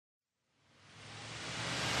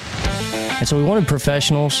And so we wanted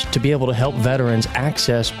professionals to be able to help veterans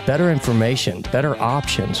access better information, better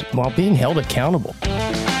options, while being held accountable.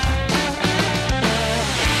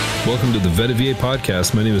 Welcome to the Vetted VA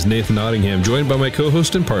podcast. My name is Nathan Nottingham, joined by my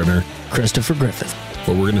co-host and partner, Christopher Griffith,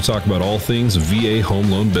 where we're going to talk about all things VA home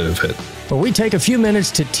loan benefit. Where we take a few minutes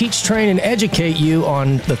to teach, train, and educate you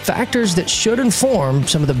on the factors that should inform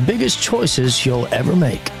some of the biggest choices you'll ever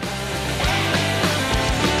make.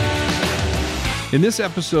 In this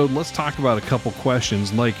episode, let's talk about a couple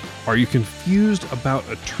questions like, are you confused about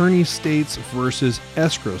attorney states versus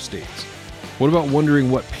escrow states? What about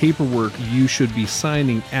wondering what paperwork you should be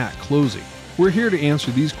signing at closing? We're here to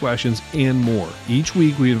answer these questions and more. Each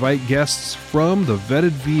week, we invite guests from the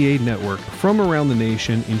Vetted VA network from around the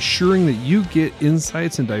nation, ensuring that you get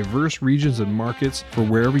insights in diverse regions and markets for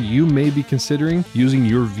wherever you may be considering using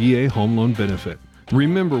your VA home loan benefit.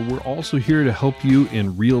 Remember, we're also here to help you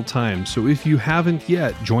in real time. So if you haven't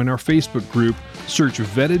yet, join our Facebook group, search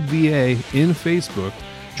Vetted VA in Facebook,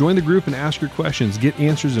 join the group and ask your questions, get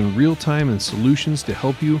answers in real time and solutions to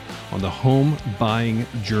help you on the home buying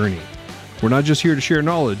journey. We're not just here to share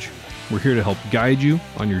knowledge, we're here to help guide you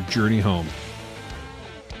on your journey home.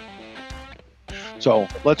 So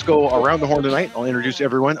let's go around the horn tonight. I'll introduce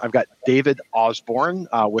everyone. I've got David Osborne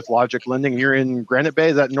with Logic Lending. You're in Granite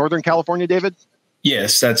Bay. Is that Northern California, David?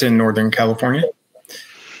 Yes, that's in Northern California.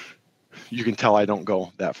 You can tell I don't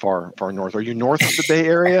go that far north. Are you north of the Bay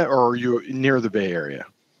Area or are you near the Bay Area?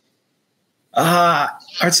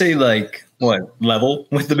 I'd say level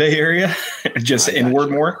with the Bay Area, just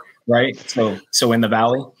inward more, right? So in the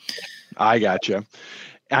valley. I gotcha.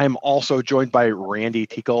 I'm also joined by Randy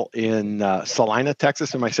Tickle in Salina,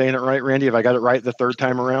 Texas. Am I saying it right, Randy? Have I got it right the third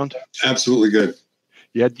time around? Absolutely good.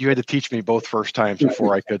 You had to teach me both first times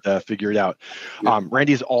before I could figure it out.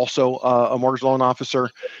 Randy's also a mortgage loan officer.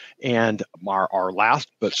 And our last,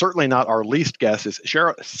 but certainly not our least guest is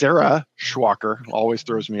Sarah Schwacker. Always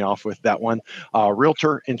throws me off with that one.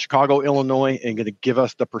 Realtor in Chicago, Illinois, and going to give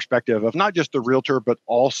us the perspective of not just the realtor, but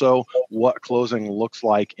also what closing looks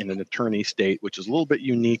like in an attorney state, which is a little bit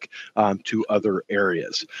unique to other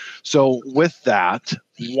areas. So with that,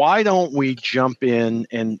 why don't we jump in?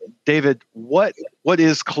 And David, what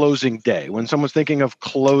is closing day? When someone's thinking of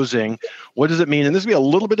closing, what does it mean? And this will be a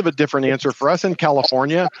little bit of a different answer for us in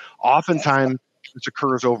California. Oftentimes, this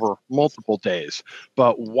occurs over multiple days.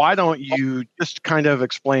 But why don't you just kind of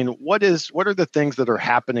explain what are the things that are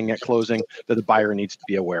happening at closing that the buyer needs to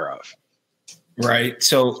be aware of? Right.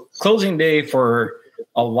 So closing day for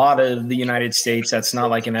a lot of the United States, that's not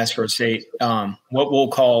like an escrow state. What we'll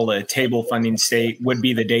call a table funding state would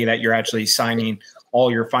be the day that you're actually signing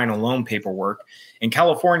all your final loan paperwork. In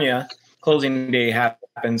California, closing day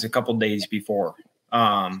happens a couple days before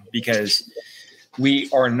because we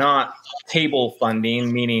are not table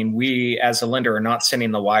funding, meaning we as a lender are not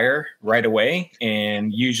sending the wire right away.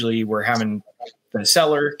 And usually we're having the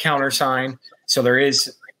seller countersign. So there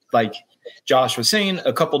is, like Josh was saying,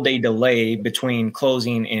 a couple day delay between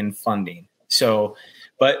closing and funding. So,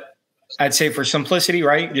 but I'd say for simplicity,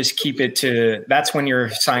 right, just keep it to, that's when you're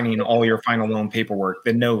signing all your final loan paperwork,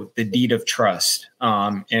 the note, the deed of trust,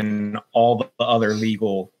 and all the other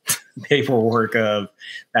legal paperwork of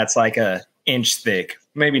that's like a inch thick,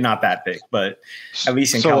 maybe not that thick, but at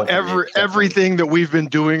least in California. So everything that we've been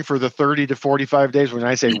doing for the 30 to 45 days, when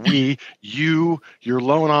I say we, you, your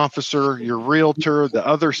loan officer, your realtor, the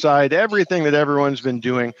other side, everything that everyone's been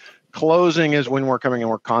doing, closing is when we're coming and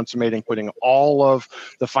we're consummating, putting all of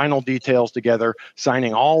the final details together,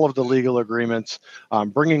 signing all of the legal agreements,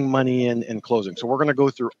 bringing money in and closing. So we're going to go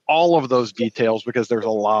through all of those details because there's a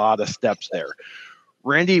lot of steps there.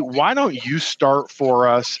 Randy, why don't you start for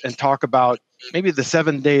us and talk about maybe the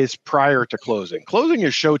 7 days prior to closing? Closing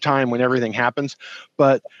is showtime when everything happens,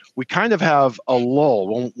 but we kind of have a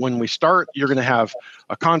lull. When we start, you're going to have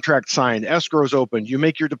a contract signed, escrow's open, you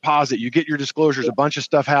make your deposit, you get your disclosures, a bunch of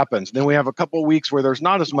stuff happens. Then we have a couple of weeks where there's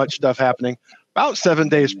not as much stuff happening. About 7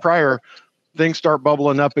 days prior, things start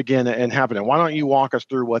bubbling up again and happening. Why don't you walk us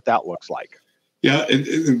through what that looks like? Yeah,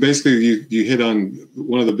 and basically you hit on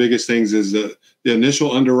one of the biggest things is the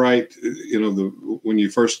initial underwrite. When you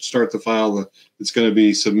first start the file, it's going to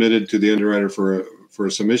be submitted to the underwriter for a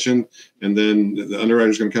submission, and then the underwriter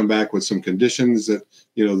is going to come back with some conditions that,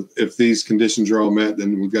 if these conditions are all met,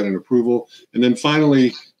 then we've got an approval. And then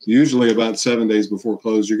finally, usually about 7 days before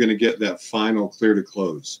close, you're going to get that final clear to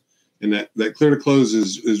close. And that clear to close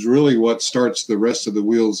is really what starts the rest of the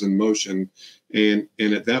wheels in motion. And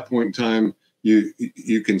at that point in time,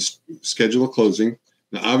 you can schedule a closing.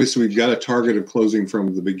 Now, obviously, we've got a target of closing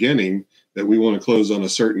from the beginning that we want to close on a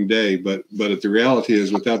certain day, but the reality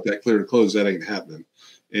is without that clear to close, that ain't happening.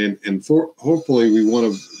 and for hopefully we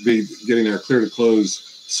want to be getting our clear to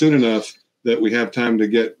close soon enough that we have time to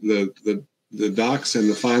get the docs and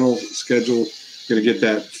the final schedule. Going to get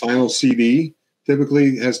that final CD.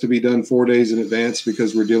 Typically has to be done 4 days in advance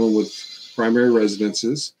because we're dealing with primary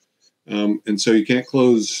residences. And so you can't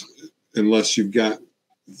close unless you've got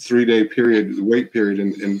 3-day wait period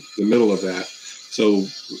in the middle of that. So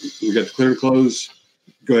we got the clear to close.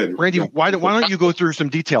 Go ahead, Randy. Why don't you go through some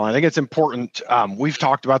detail? I think it's important. We've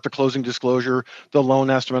talked about the closing disclosure, the loan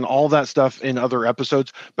estimate, all that stuff in other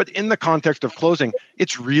episodes. But in the context of closing,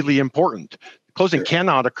 it's really important. Closing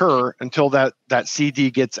cannot occur until that CD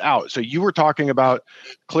gets out. So you were talking about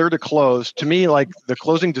clear to close. To me, like the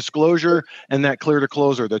closing disclosure and that clear to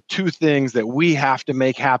close are the two things that we have to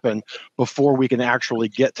make happen before we can actually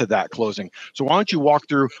get to that closing. So why don't you walk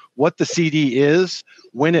through what the CD is,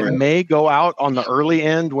 when it may go out on the early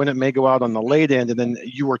end, when it may go out on the late end, and then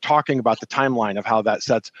you were talking about the timeline of how that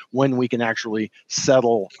sets when we can actually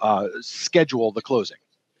schedule the closing.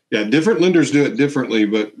 Yeah, different lenders do it differently,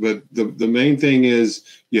 but the main thing is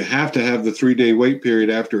you have to have the 3-day wait period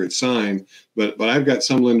after it's signed. But I've got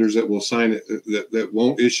some lenders that will sign it that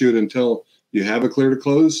won't issue it until you have a clear to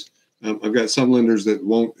close. I've got some lenders that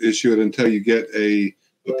won't issue it until you get a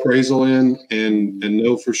appraisal in and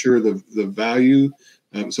know for sure the value.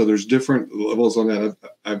 So there's different levels on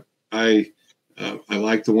that. I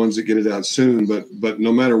like the ones that get it out soon, but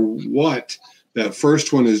no matter what, that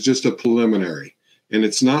first one is just a preliminary. And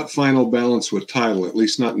it's not final balance with title, at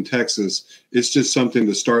least not in Texas. It's just something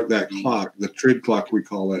to start that clock, the TRID clock we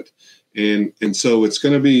call it. And so it's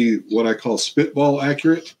going to be what I call spitball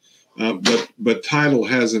accurate, but title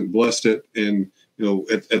hasn't blessed it. And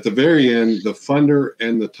at the very end, the funder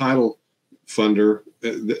and the title funder,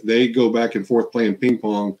 they go back and forth playing ping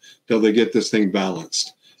pong till they get this thing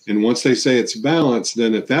balanced. And once they say it's balanced,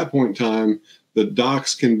 then at that point in time, the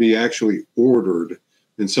docs can be actually ordered.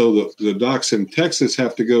 And so the docs in Texas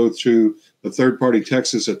have to go through a third-party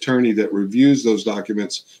Texas attorney that reviews those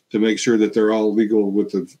documents to make sure that they're all legal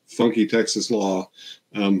with the funky Texas law.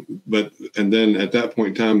 And then at that point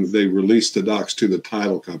in time, they release the docs to the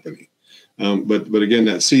title company. But again,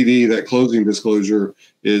 that CD, that closing disclosure,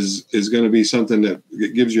 is going to be something that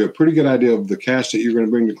gives you a pretty good idea of the cash that you're going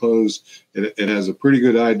to bring to close. It has a pretty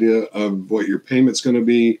good idea of what your payment's going to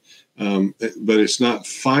be. But it's not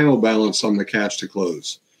final balance on the cash to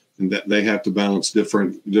close, and that they have to balance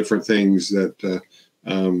different things that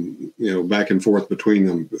back and forth between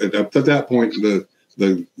them. Up to that point,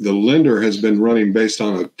 the lender has been running based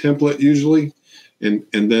on a template usually, and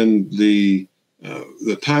then the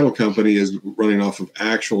title company is running off of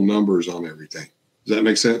actual numbers on everything. Does that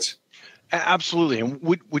make sense? Absolutely. And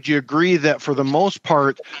would you agree that for the most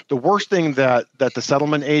part, the worst thing that the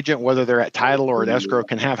settlement agent, whether they're at title or at escrow,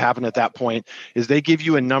 can have happen at that point is they give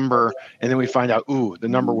you a number and then we find out, the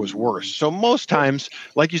number was worse. So most times,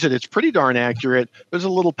 like you said, it's pretty darn accurate. There's a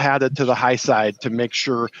little padded to the high side to make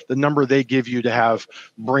sure the number they give you to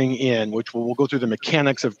bring in, which we'll go through the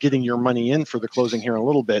mechanics of getting your money in for the closing here in a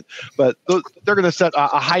little bit. But they're going to set a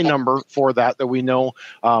high number for that we know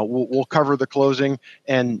will cover the closing.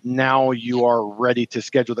 And now you are ready to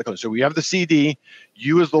schedule the closing. So we have the CD.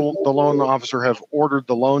 You as the loan officer have ordered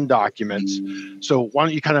the loan documents. So why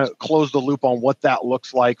don't you kind of close the loop on what that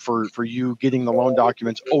looks like for you getting the loan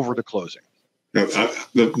documents over to closing? Now,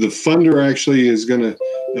 the funder actually is going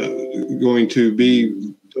to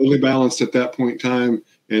be totally balanced at that point in time.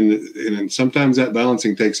 And sometimes that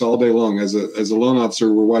balancing takes all day long. As a loan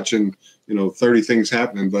officer, we're watching 30 things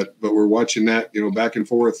happening, but we're watching that back and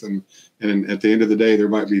forth, and at the end of the day, there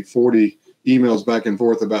might be 40 emails back and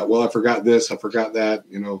forth about, well, I forgot this, I forgot that,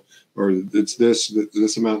 or it's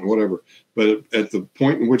this amount and whatever. But at the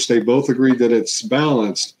point in which they both agreed that it's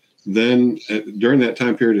balanced, then during that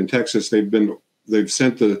time period in Texas, they've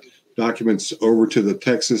sent the documents over to the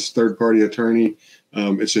Texas third-party attorney.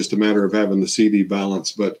 It's just a matter of having the CD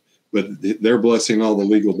balance, but they're blessing all the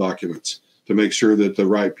legal documents to make sure that the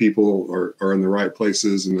right people are in the right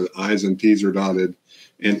places and the I's and T's are dotted.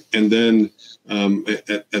 And then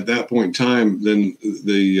at that point in time, then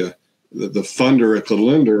the funder at the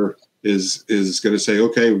lender is going to say,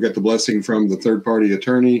 okay, we've got the blessing from the third party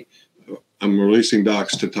attorney. I'm releasing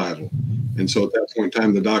docs to title. And so at that point in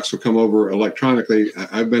time, the docs will come over electronically.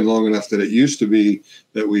 I've been long enough that it used to be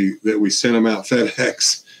that we sent them out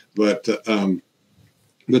FedEx, but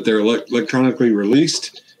they're electronically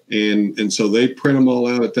released. And so they print them all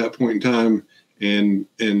out at that point in time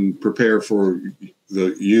and prepare for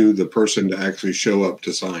the person to actually show up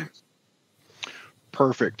to sign.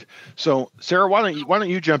 Perfect. So, Sarah, why don't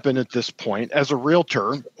you jump in at this point? As a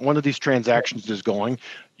realtor, one of these transactions is going.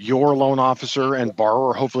 your loan officer and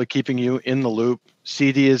borrower hopefully keeping you in the loop.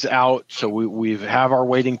 CD is out, so we have our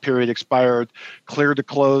waiting period expired, clear to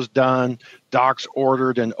close done, docs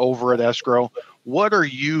ordered and over at escrow. What are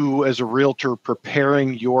you as a realtor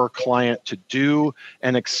preparing your client to do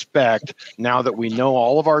and expect now that we know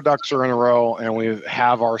all of our ducks are in a row and we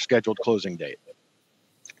have our scheduled closing date?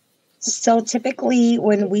 So typically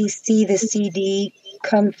when we see the CD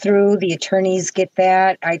come through, the attorneys get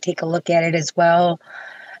that. I take a look at it as well.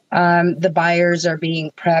 The buyers are being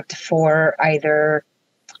prepped for either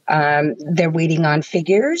they're waiting on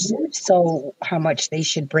figures, so how much they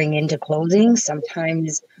should bring into closing.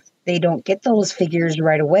 Sometimes they don't get those figures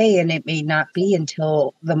right away, and it may not be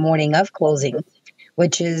until the morning of closing,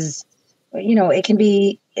 which is, it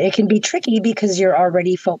can be tricky because you're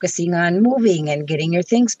already focusing on moving and getting your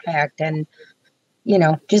things packed and,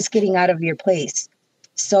 just getting out of your place.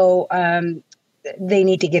 So they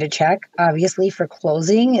need to get a check, obviously, for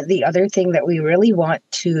closing. The other thing that we really want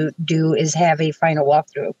to do is have a final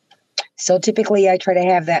walkthrough. So typically I try to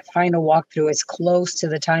have that final walkthrough as close to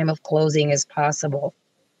the time of closing as possible.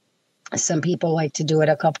 Some people like to do it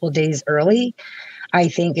a couple of days early. I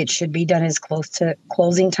think it should be done as close to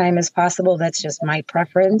closing time as possible. That's just my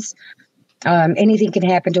preference. Anything can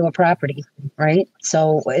happen to a property, right?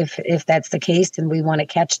 So if that's the case, then we want to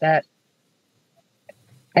catch that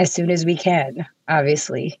as soon as we can,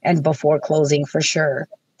 obviously, and before closing for sure.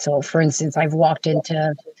 So for instance, I've walked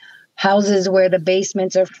into houses where the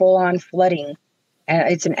basements are full on flooding.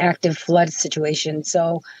 It's an active flood situation.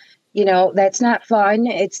 So, that's not fun.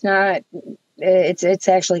 It's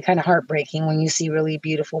actually kind of heartbreaking when you see really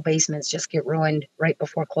beautiful basements just get ruined right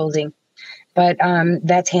before closing. But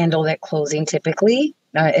that's handled at closing typically.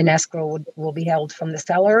 An escrow will be held from the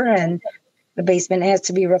seller and the basement has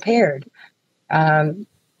to be repaired.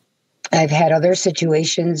 I've had other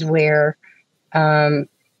situations where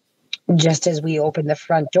just as we opened the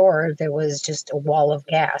front door, there was just a wall of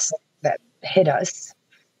gas that hit us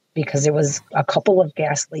because there was a couple of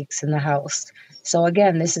gas leaks in the house. So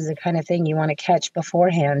again, this is the kind of thing you want to catch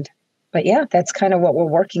beforehand. But yeah, that's kind of what we're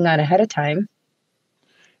working on ahead of time.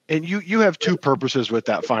 And you have two purposes with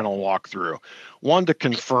that final walkthrough. One, to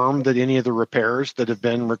confirm that any of the repairs that have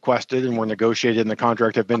been requested and were negotiated in the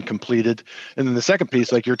contract have been completed. And then the second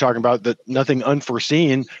piece, like you're talking about, that nothing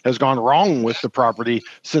unforeseen has gone wrong with the property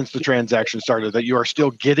since the transaction started, that you are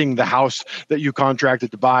still getting the house that you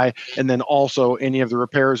contracted to buy. And then also any of the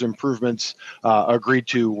repairs, improvements agreed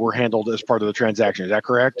to were handled as part of the transaction. Is that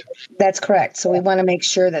correct? That's correct. So we want to make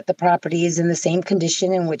sure that the property is in the same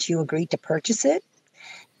condition in which you agreed to purchase it.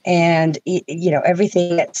 And,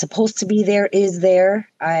 everything that's supposed to be there is there.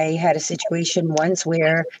 I had a situation once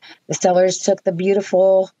where the sellers took the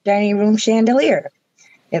beautiful dining room chandelier.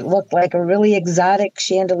 It looked like a really exotic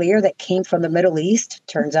chandelier that came from the Middle East.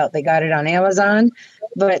 Turns out they got it on Amazon,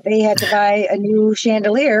 but they had to buy a new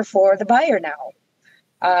chandelier for the buyer now.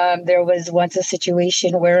 There was once a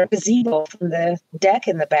situation where a gazebo from the deck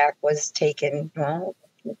in the back was taken. Well,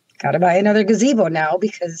 got to buy another gazebo now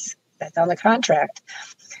because that's on the contract.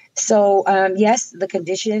 So, yes, the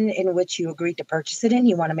condition in which you agreed to purchase it in,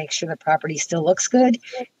 you want to make sure the property still looks good.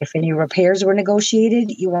 If any repairs were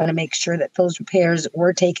negotiated, you want to make sure that those repairs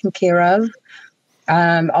were taken care of.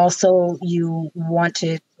 Also, you want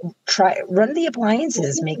to run the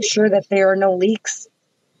appliances, make sure that there are no leaks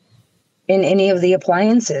in any of the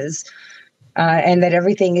appliances, and that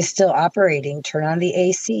everything is still operating. Turn on the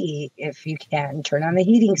AC if you can, turn on the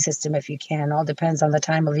heating system if you can. All depends on the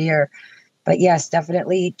time of year. But yes,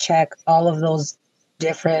 definitely check all of those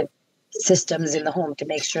different systems in the home to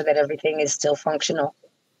make sure that everything is still functional.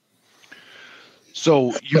 So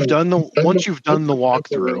once you've done the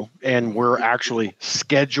walkthrough and we're actually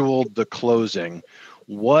scheduled the closing,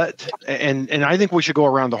 and I think we should go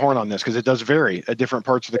around the horn on this because it does vary at different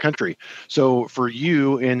parts of the country. So for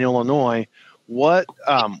you in Illinois, what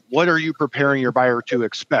are you preparing your buyer to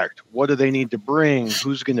expect? What do they need to bring?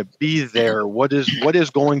 Who's going to be there? What is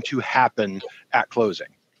going to happen at closing?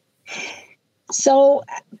 So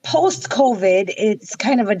post-COVID, it's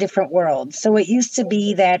kind of a different world. So it used to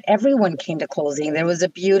be that everyone came to closing. There was a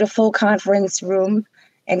beautiful conference room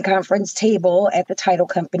and conference table at the title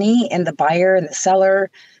company, and the buyer and the seller,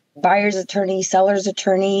 buyer's attorney, seller's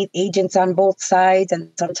attorney, agents on both sides, and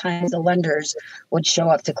sometimes the lenders would show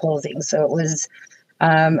up to closing. So it was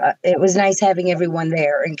nice having everyone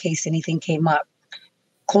there in case anything came up.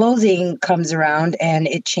 Closing comes around and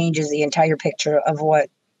it changes the entire picture of what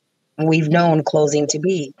we've known closing to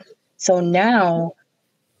be. So now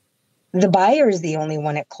the buyer is the only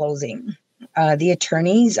one at closing. The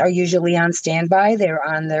attorneys are usually on standby. They're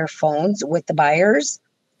on their phones with the buyers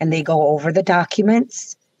and they go over the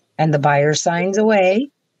documents. and the buyer signs away,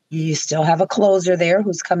 you still have a closer there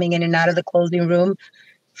who's coming in and out of the closing room,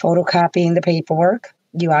 photocopying the paperwork.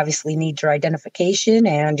 You obviously need your identification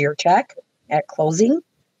and your check at closing.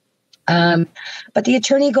 But the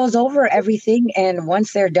attorney goes over everything, and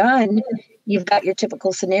once they're done, you've got your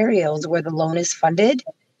typical scenarios where the loan is funded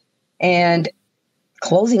and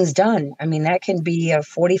closing's done. I mean, that can be a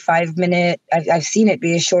 45-minute. I've seen it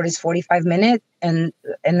be as short as 45 minutes, and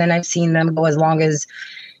then I've seen them go as long as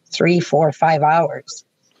 3, 4, 5 hours.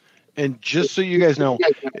 And just so you guys know,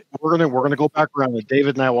 we're gonna go back around, and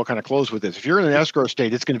David and I will kind of close with this. If you're in an escrow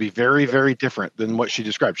state, it's going to be very, very different than what she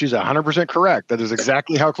described. She's 100% correct. That is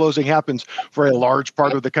exactly how closing happens for a large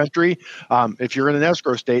part of the country. If you're in an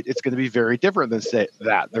escrow state, it's going to be very different than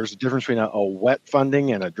that. There's a difference between a wet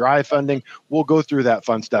funding and a dry funding. We'll go through that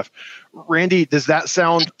fun stuff. Randy, does that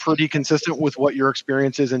sound pretty consistent with what your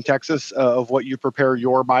experience is in Texas, of what you prepare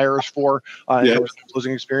your buyers for in terms of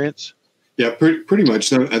closing experience? Yeah, pretty much.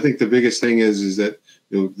 So I think the biggest thing is that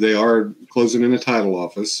they are closing in a title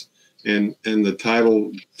office, and the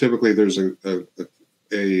title, typically there's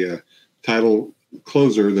a title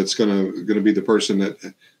closer that's going to be the person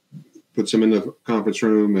that puts them in the conference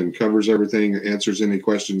room and covers everything, answers any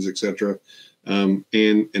questions, etc. And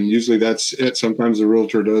usually that's it. Sometimes the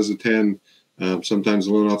realtor does attend. Sometimes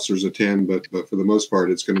the loan officers attend, but for the most part,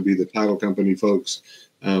 it's going to be the title company folks,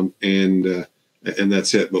 and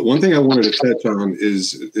that's it. But one thing I wanted to touch on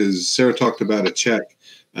is Sarah talked about a check.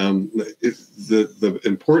 The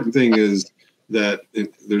important thing is that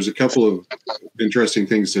there's a couple of interesting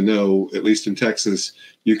things to know. At least in Texas,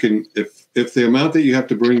 you can, if the amount that you have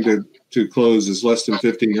to bring to close is less than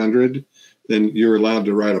 $1,500, then you're allowed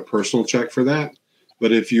to write a personal check for that.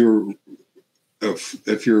 But if your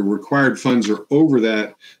required funds are over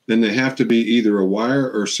that, then they have to be either a wire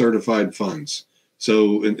or certified funds.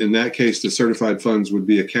 So in that case, the certified funds would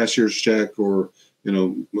be a cashier's check or,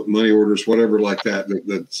 money orders, whatever like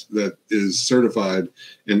that is certified.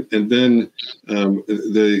 And then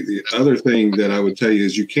the other thing that I would tell you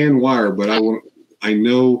is you can wire, but I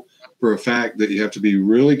know for a fact that you have to be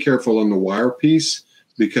really careful on the wire piece,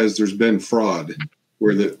 because there's been fraud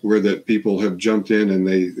where that people have jumped in and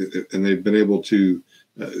they've been able to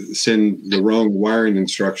send the wrong wiring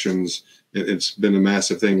instructions. It's been a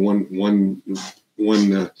massive thing. One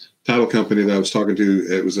title company that I was talking to,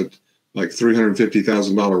 it was like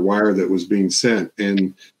 $350,000 wire that was being sent,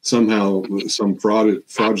 and somehow some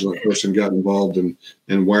fraudulent person got involved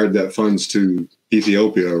and wired that funds to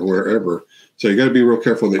Ethiopia or wherever. So you got to be real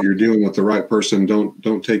careful that you're dealing with the right person.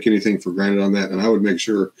 Don't take anything for granted on that. And I would make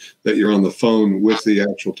sure that you're on the phone with the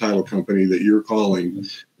actual title company that you're calling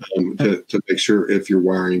to make sure if you're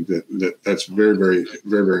wiring that's very, very,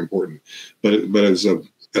 very, very important. But as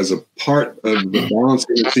a part of the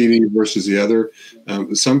balancing the CD versus the other,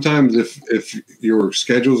 sometimes if your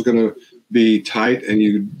schedule is going to be tight and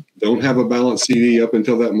you don't have a balanced CD up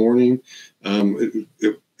until that morning,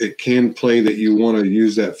 it can play that you want to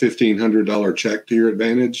use that $1,500 check to your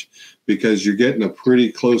advantage, because you're getting a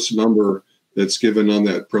pretty close number that's given on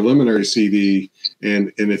that preliminary CD.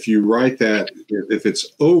 And if you write that, if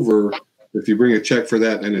it's over, if you bring a check for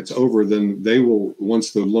that and it's over, then they will, once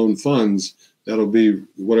the loan funds, that'll be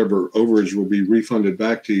whatever overage will be refunded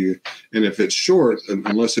back to you. And if it's short,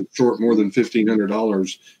 unless it's short more than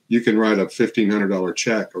 $1,500, you can write a $1,500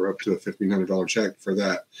 check or up to a $1,500 check for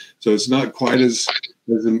that. So it's not quite as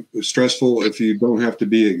stressful if you don't have to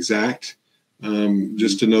be exact.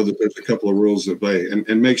 Just to know that there's a couple of rules at play,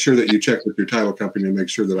 and make sure that you check with your title company and make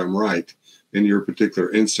sure that I'm right in your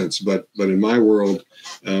particular instance. But in my world,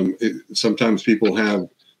 sometimes people have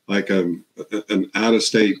like an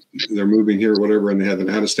out-of-state, they're moving here or whatever, and they have an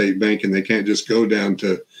out-of-state bank, and they can't just go down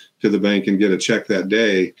to the bank and get a check that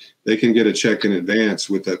day. They can get a check in advance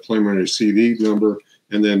with that preliminary CD number,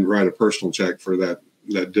 and then write a personal check for that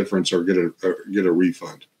difference, or get a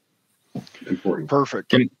refund. Important.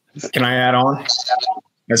 Perfect. Can I add on?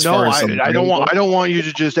 I don't want you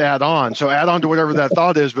to just add on. So add on to whatever that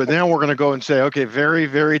thought is, but now we're going to go and say, okay, very,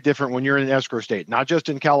 very different when you're in an escrow state, not just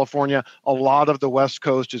in California. A lot of the West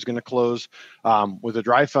Coast is going to close with a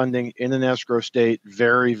dry funding in an escrow state.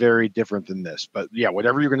 Very, very different than this. But yeah,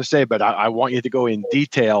 whatever you're going to say, but I want you to go in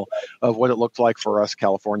detail of what it looked like for us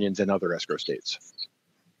Californians and other escrow states.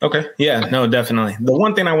 Okay. Yeah, no, definitely. The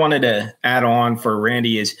one thing I wanted to add on for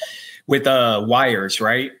Randy is with wires,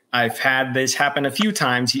 right? I've had this happen a few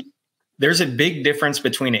times. There's a big difference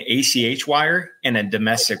between an ACH wire and a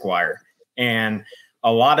domestic wire. And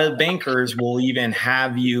a lot of bankers will even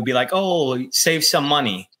have you be like, oh, save some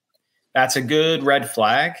money. That's a good red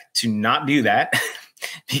flag to not do that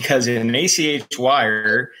because an ACH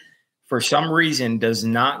wire, for some reason does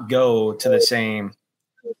not go to the same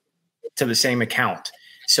account.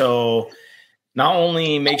 So not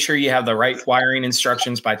only make sure you have the right wiring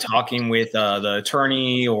instructions by talking with the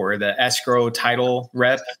attorney or the escrow title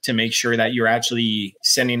rep to make sure that you're actually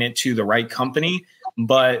sending it to the right company,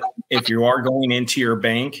 but if you are going into your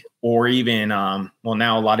bank or even, now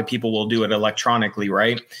a lot of people will do it electronically,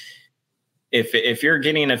 right? If you're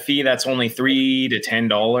getting a fee that's only $3 to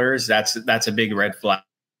 $10, that's a big red flag,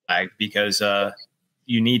 because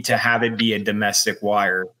you need to have it be a domestic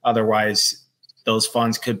wire. Otherwise, those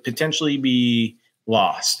funds could potentially be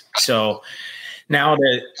lost. So now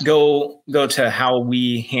to go to how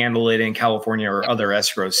we handle it in California or other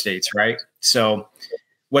escrow states, right? So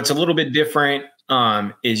what's a little bit different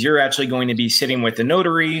is you're actually going to be sitting with the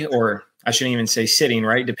notary, or I shouldn't even say sitting,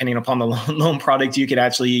 right? Depending upon the loan product, you could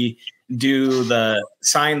actually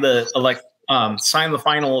sign the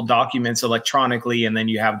final documents electronically, and then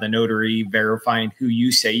you have the notary verifying who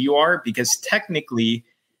you say you are, because technically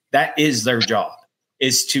that is their job,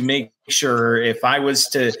 is to make sure if I was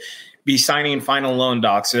to be signing final loan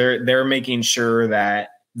docs, they're making sure that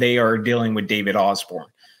they are dealing with David Osborne.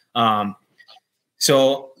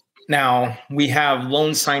 So now we have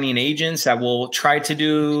loan signing agents that will try to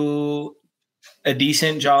do a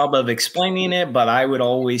decent job of explaining it, but I would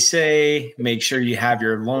always say make sure you have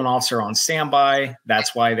your loan officer on standby.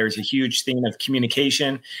 That's why there's a huge theme of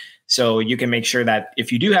communication. So you can make sure that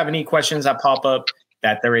if you do have any questions that pop up,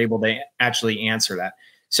 that they're able to actually answer that.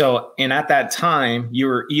 So, and at that time,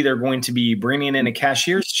 you're either going to be bringing in a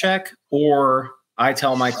cashier's check, or I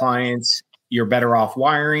tell my clients, you're better off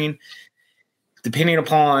wiring, depending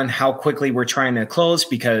upon how quickly we're trying to close,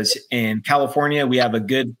 because in California, we have a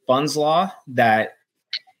good funds law that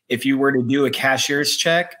if you were to do a cashier's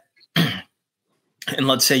check, and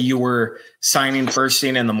let's say you were signing first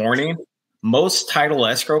thing in the morning, most title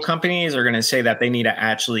escrow companies are going to say that they need to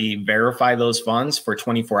actually verify those funds for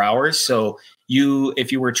 24 hours. So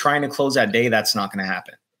if you were trying to close that day, that's not going to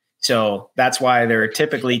happen. So that's why there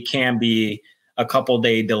typically can be a couple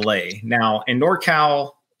day delay. Now in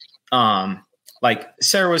NorCal, like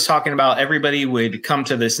Sarah was talking about, everybody would come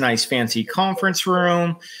to this nice fancy conference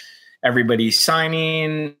room. Everybody's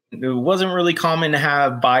signing. It wasn't really common to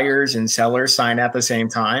have buyers and sellers sign at the same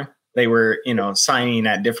time. They were, signing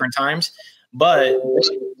at different times, but it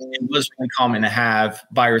was really common to have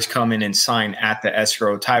buyers come in and sign at the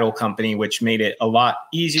escrow title company, which made it a lot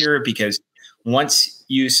easier, because once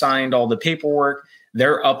you signed all the paperwork,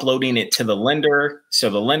 they're uploading it to the lender. So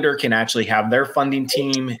the lender can actually have their funding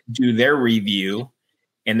team do their review.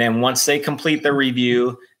 And then once they complete the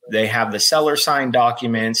review, they have the seller sign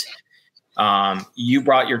documents. You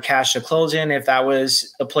brought your cash to close in if that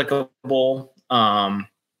was applicable.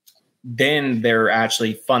 Then they're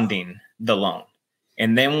actually funding the loan.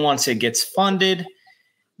 And then once it gets funded,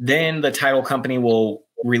 then the title company will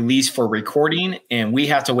release for recording, and we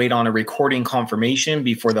have to wait on a recording confirmation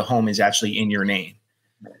before the home is actually in your name.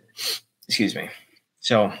 Excuse me.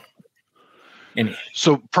 So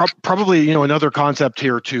probably, another concept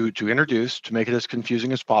here to introduce, to make it as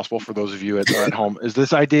confusing as possible for those of you at home, is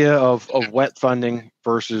this idea of wet funding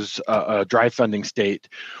versus a dry funding state,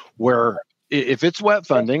 where if it's wet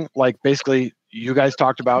funding, like basically you guys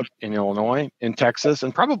talked about in Illinois, in Texas,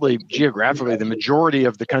 and probably geographically the majority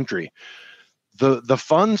of the country, the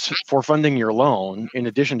funds for funding your loan, in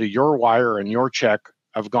addition to your wire and your check,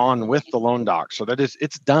 have gone with the loan doc. So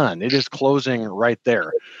it's done. It is closing right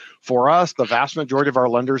there. For us, the vast majority of our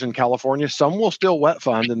lenders in California, some will still wet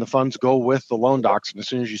fund, and the funds go with the loan docs. And as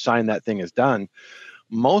soon as you sign, that thing is done.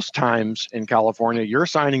 Most times in California, you're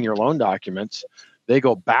signing your loan documents, they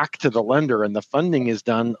go back to the lender, and the funding is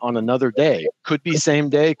done on another day. Could be same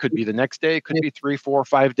day, could be the next day, could be 3, 4,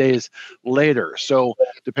 5 days later. So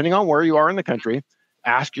depending on where you are in the country,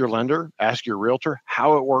 ask your lender, ask your realtor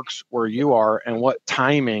how it works where you are and what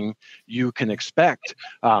timing you can expect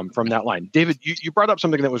from that line. David, you brought up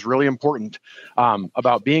something that was really important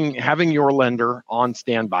about having your lender on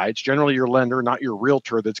standby. It's generally your lender, not your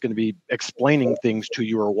realtor, that's going to be explaining things to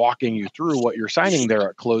you or walking you through what you're signing there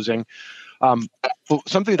at closing.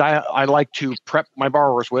 Something that I like to prep my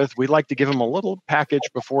borrowers with, we like to give them a little package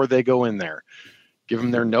before they go in there. Give them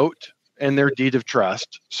their note and their deed of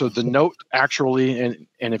trust. So the note actually, and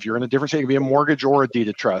if you're in a different state, it can be a mortgage or a deed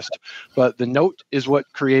of trust, but the note is what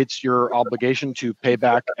creates your obligation to pay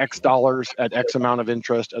back X dollars at X amount of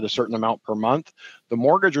interest at a certain amount per month. The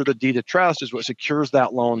mortgage or the deed of trust is what secures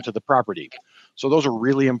that loan to the property. So those are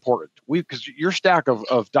really important. Because your stack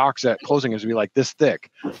of docs at closing is going to be like this thick.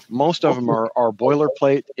 Most of them are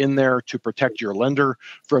boilerplate in there to protect your lender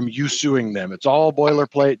from you suing them. It's all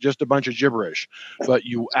boilerplate, just a bunch of gibberish. But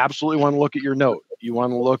you absolutely want to look at your note. You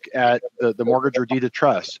want to look at the mortgage or deed of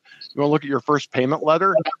trust. You want to look at your first payment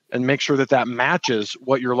letter and make sure that that matches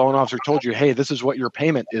what your loan officer told you. Hey, this is what your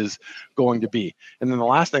payment is going to be. And then the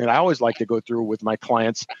last thing that I always like to go through with my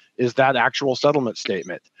clients is that actual settlement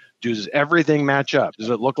statement. Does everything match up?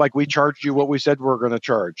 Does it look like we charged you what we said we're going to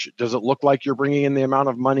charge? Does it look like you're bringing in the amount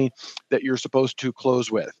of money that you're supposed to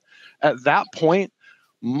close with? At that point,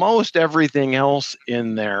 most everything else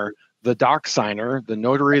in there, the doc signer, the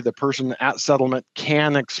notary, the person at settlement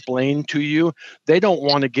can explain to you. They don't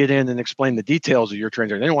want to get in and explain the details of your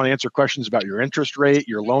transaction. They don't want to answer questions about your interest rate,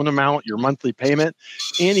 your loan amount, your monthly payment,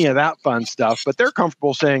 any of that fun stuff. But they're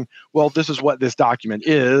comfortable saying, well, this is what this document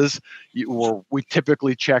is. Or we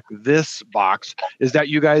typically check this box. Is that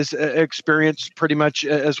you guys experience pretty much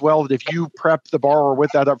as well? That if you prep the borrower with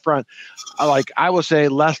that up front, I will say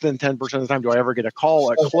less than 10% of the time do I ever get a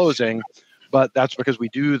call at closing. But that's because we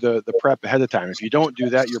do the prep ahead of time. If you don't do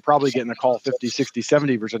that, you're probably getting a call 50, 60,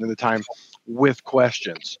 70% of the time with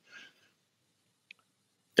questions.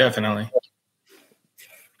 Definitely.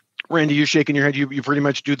 Randy, you shaking your head. You pretty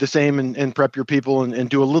much do the same and prep your people and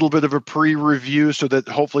do a little bit of a pre-review so that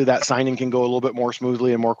hopefully that signing can go a little bit more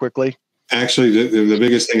smoothly and more quickly. Actually, the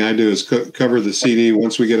biggest thing I do is cover the CD.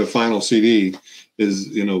 Once we get a final CD, is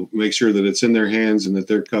make sure that it's in their hands and that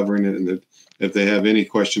they're covering it, and that if they have any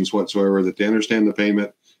questions whatsoever, that they understand the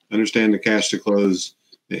payment, understand the cash to close,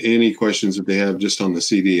 any questions that they have just on the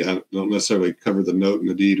CD. I don't necessarily cover the note and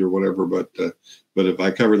the deed or whatever, but if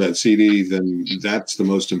I cover that CD, then that's the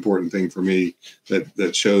most important thing for me,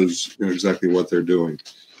 that shows exactly what they're doing.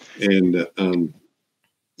 And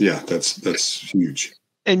that's huge.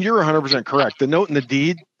 And you're 100% correct. The note and the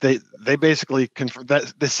deed, they basically confirm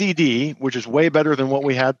that the CD, which is way better than what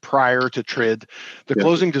we had prior to TRID, the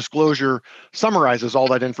closing disclosure summarizes all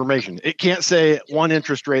that information. It can't say one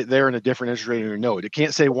interest rate there and a different interest rate in your note. It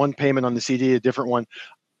can't say one payment on the CD, a different one.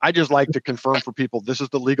 I just like to confirm for people, this is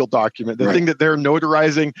the legal document. The thing that they're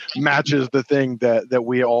notarizing matches the thing that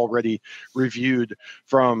we already reviewed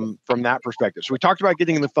from that perspective. So we talked about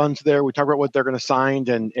getting the funds there. We talked about what they're going to sign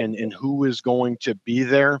and who is going to be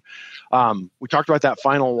there. We talked about that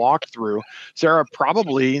final walkthrough. Sarah,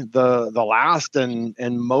 probably the last and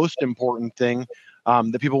most important thing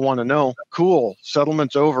that people want to know, cool,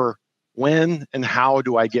 settlement's over. When and how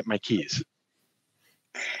do I get my keys?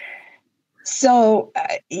 So,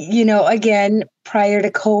 again, prior to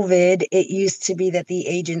COVID, it used to be that the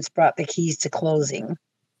agents brought the keys to closing.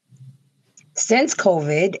 Since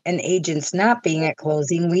COVID and agents not being at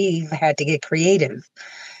closing, we've had to get creative.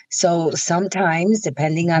 So sometimes,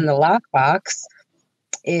 depending on the lockbox,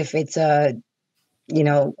 if it's like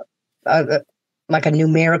a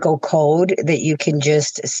numerical code that you can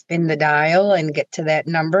just spin the dial and get to that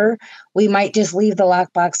number, we might just leave the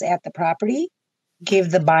lockbox at the property,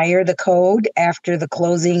 give the buyer the code after the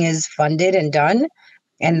closing is funded and done,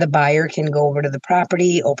 and the buyer can go over to the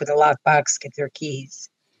property, open the lockbox, get their keys.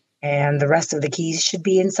 And the rest of the keys should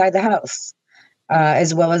be inside the house,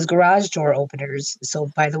 as well as garage door openers.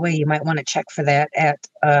 So, by the way, you might want to check for that at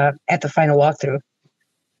the final walkthrough.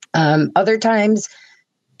 Other times,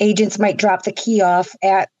 agents might drop the key off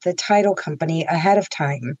at the title company ahead of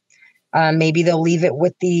time. Maybe they'll leave it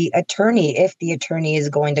with the attorney if the attorney is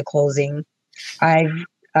going to closing. I've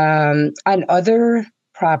on other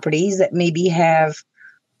properties that maybe have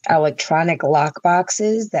electronic lock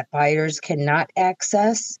boxes that buyers cannot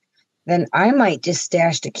access, then I might just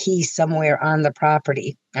stash the key somewhere on the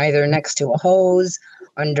property, either next to a hose,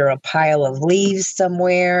 under a pile of leaves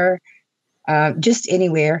somewhere, just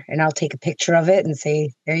anywhere. And I'll take a picture of it and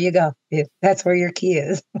say, there you go. That's where your key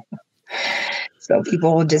is. So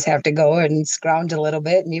people will just have to go and scrounge a little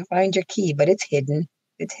bit and you find your key, but it's hidden.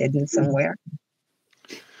 It's hidden somewhere.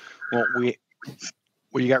 Well,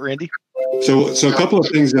 what you got, Randy? So a couple of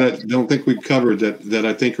things that I don't think we've covered that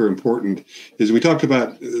I think are important is we talked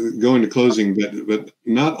about going to closing, but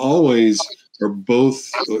not always are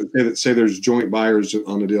both, say there's joint buyers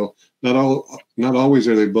on the deal. Not always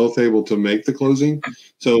are they both able to make the closing.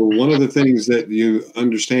 So one of the things that you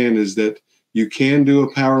understand is that you can do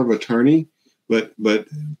a power of attorney, but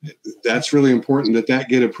that's really important that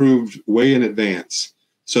get approved way in advance.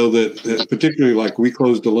 So that particularly like we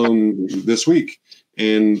closed a loan this week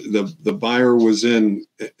and the buyer was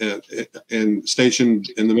stationed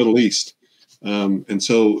in the Middle East. And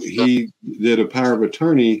so he did a power of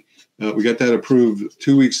attorney. We got that approved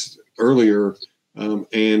 2 weeks earlier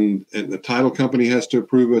and the title company has to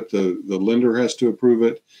approve it. The lender has to approve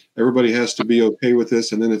it. Everybody has to be okay with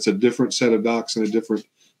this. And then it's a different set of docs and a different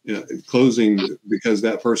closing because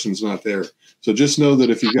that person's not there. So just know that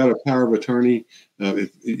if you've got a power of attorney,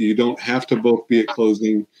 you don't have to both be at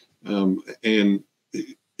closing. And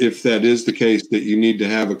if that is the case, that you need to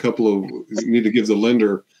have you need to give the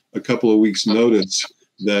lender a couple of weeks notice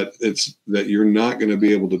that you're not going to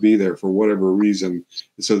be able to be there for whatever reason,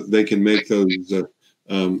 so that they can make those.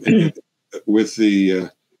 With the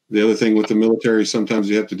other thing with the military, sometimes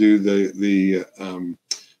you have to do the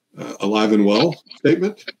alive and well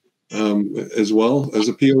statement as well as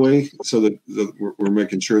a POA, so that we're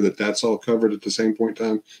making sure that that's all covered at the same point in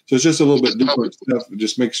time. So it's just a little bit different stuff.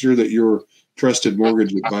 Just make sure that your trusted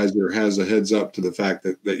mortgage advisor has a heads up to the fact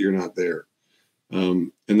that you're not there.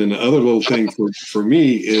 And then the other little thing for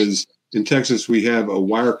me is in Texas, we have a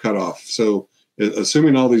wire cutoff. So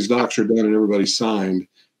assuming all these docs are done and everybody's signed,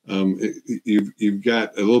 you've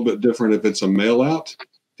got a little bit different if it's a mail out.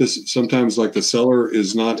 Sometimes like the seller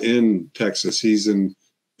is not in Texas, he's in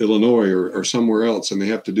Illinois or somewhere else, and they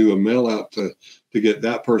have to do a mail out to get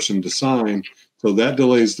that person to sign. So that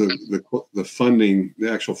delays the funding,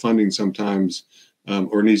 the actual funding sometimes,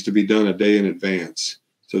 or needs to be done a day in advance.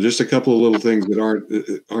 So just a couple of little things that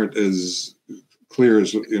aren't as clear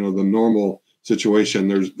as the normal situation.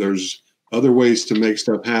 There's other ways to make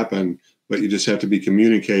stuff happen, but you just have to be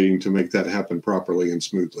communicating to make that happen properly and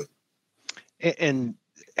smoothly. And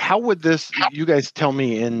how would you guys tell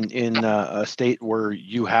me in a state where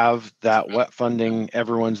you have that wet funding,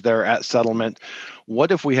 everyone's there at settlement? What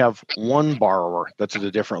if we have one borrower that's at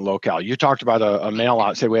a different locale? You talked about a mail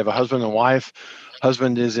out. Say we have a husband and wife.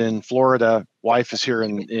 Husband is in Florida. Wife is here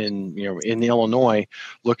in Illinois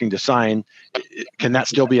looking to sign. Can that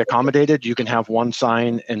still be accommodated? You can have one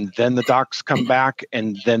sign and then the docs come back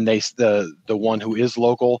and then the one who is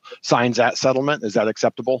local signs at settlement. Is that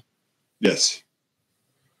acceptable? Yes.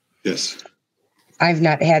 I've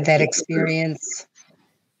not had that experience.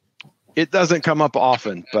 It doesn't come up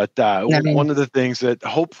often, but one of the things that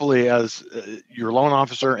hopefully as your loan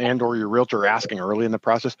officer and or your realtor are asking early in the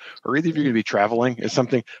process, are either of you going to be traveling? Is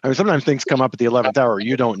something, sometimes things come up at the 11th hour,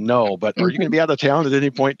 you don't know, but are you going to be out of town at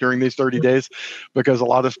any point during these 30 days? Because a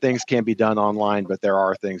lot of things can be done online, but there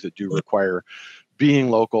are things that do require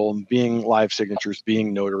being local, being live signatures,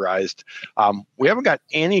 being notarized. We haven't got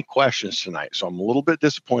any questions tonight, so I'm a little bit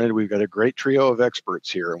disappointed. We've got a great trio of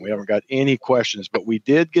experts here, and we haven't got any questions, but we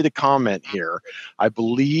did get a comment here. I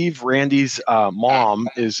believe Randy's mom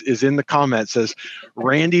is in the comment, says,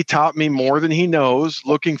 Randy taught me more than he knows.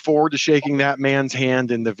 Looking forward to shaking that man's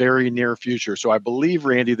hand in the very near future. So I believe,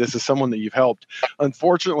 Randy, this is someone that you've helped.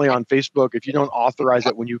 Unfortunately, on Facebook, if you don't authorize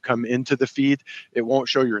it when you come into the feed, it won't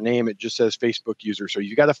show your name. It just says Facebook user. So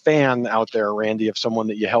you got a fan out there, Randy, of someone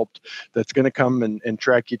that you helped that's going to come and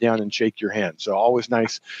track you down and shake your hand. So always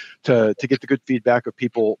nice to get the good feedback of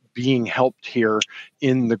people being helped here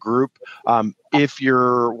in the group. If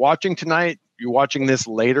you're watching tonight, you're watching this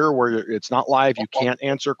later where it's not live, you can't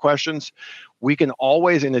answer questions. We can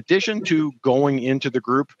always, in addition to going into the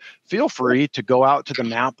group, feel free to go out to the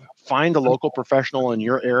map, find a local professional in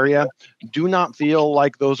your area. Do not feel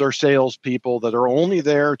like those are salespeople that are only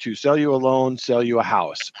there to sell you a loan, sell you a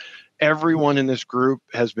house. Everyone in this group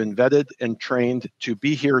has been vetted and trained to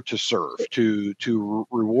be here to serve, to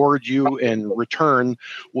reward you and return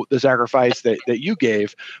the sacrifice that you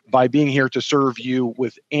gave by being here to serve you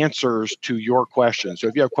with answers to your questions. So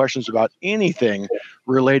if you have questions about anything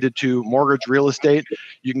related to mortgage, real estate,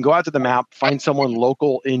 you can go out to the map, find someone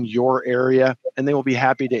local in your area, and they will be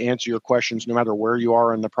happy to answer your questions no matter where you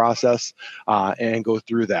are in the process and go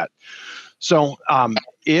through that. So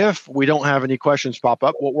if we don't have any questions pop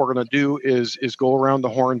up, what we're going to do is go around the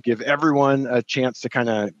horn, give everyone a chance to kind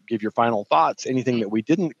of give your final thoughts, anything that we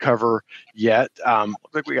didn't cover yet.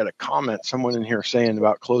 Looks like we got a comment, someone in here saying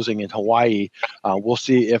about closing in Hawaii. We'll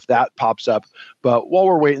see if that pops up. But while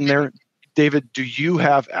we're waiting there, David, do you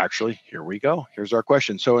have, actually, here we go. Here's our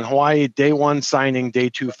question. So in Hawaii, day one signing, day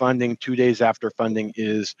two funding, 2 days after funding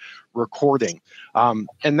is recording.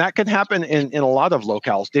 And that can happen in a lot of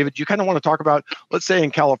locales. David, you kind of want to talk about, let's say in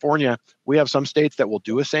California, we have some states that will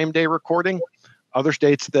do a same day recording, other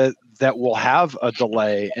states that will have a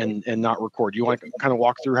delay and not record. You want to kind of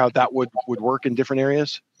walk through how that would work in different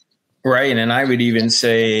areas? Right. And I would even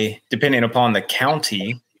say, depending upon the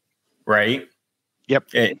county, right? Yep.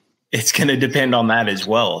 It's going to depend on that as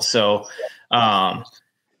well. So,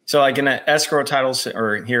 like in an escrow title,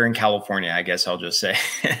 or here in California, I guess I'll just say.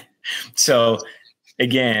 So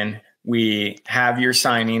again, we have your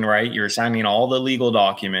signing, right? You're signing all the legal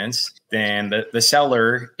documents. then the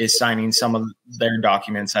seller is signing some of their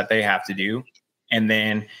documents that they have to do. And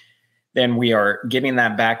then we are getting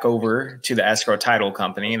that back over to the escrow title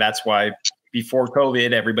company. That's why before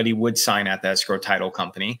COVID, everybody would sign at the escrow title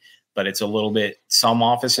company, but it's a little bit, some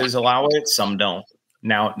offices allow it, some don't.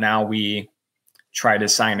 Now we try to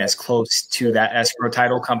sign as close to that escrow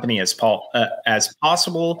title company as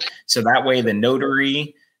possible. So that way the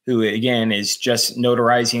notary, who again is just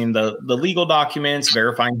notarizing the legal documents,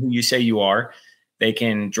 verifying who you say you are, they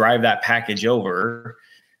can drive that package over.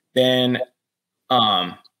 Then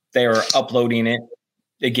they are uploading it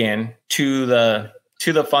again to the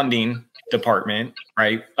funding department,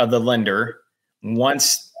 right, of the lender.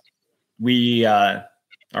 Once we, or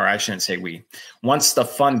I shouldn't say we, once the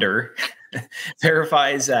funder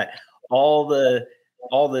verifies that all the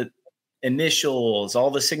initials,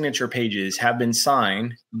 all the signature pages have been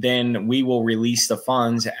signed, then we will release the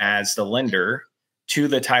funds as the lender to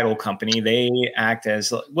the title company. They act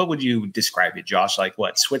as, what would you describe it, Josh? Like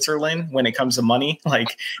what, Switzerland when it comes to money?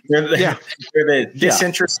 Like they're the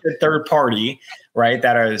disinterested third party, right?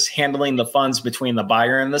 That is handling the funds between the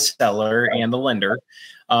buyer and the seller and the lender.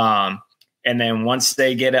 And then once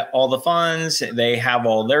they get all the funds, they have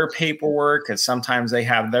all their paperwork, because sometimes they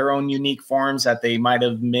have their own unique forms that they might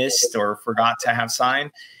have missed or forgot to have signed.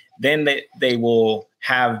 Then they will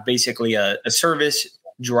have basically a service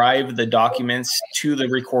drive the documents to the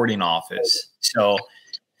recording office. So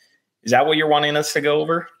is that what you're wanting us to go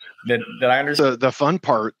over? Did I understand? The fun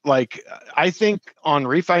part, like I think on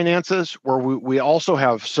refinances where we also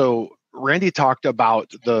have, so Randy talked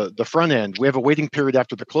about the front end. We have a waiting period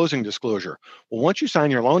after the closing disclosure. Well, once you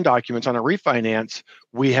sign your loan documents on a refinance,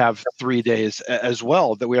 we have 3 days as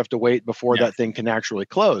well that we have to wait before that thing can actually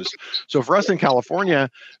close. So for us in California,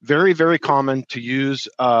 very, very common to use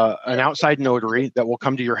an outside notary that will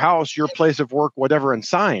come to your house, your place of work, whatever, and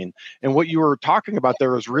sign. And what you were talking about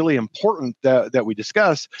there is really important that we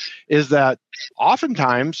discuss, is that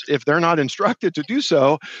oftentimes, if they're not instructed to do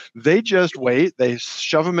so, they just wait, they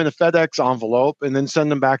shove them in a FedEx envelope and then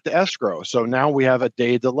send them back to escrow. So now we have a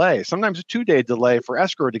day delay, sometimes a 2-day delay for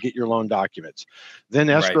escrow to get your loan documents. Then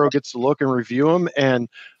escrow gets to look and review them, and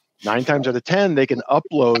 9 times out of 10, they can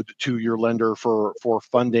upload to your lender for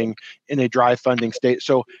funding in a dry funding state.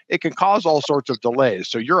 So it can cause all sorts of delays.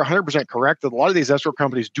 So you're 100% correct that a lot of these escrow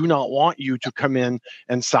companies do not want you to come in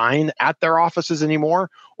and sign at their offices anymore.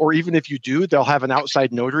 Or even if you do, they'll have an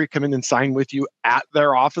outside notary come in and sign with you at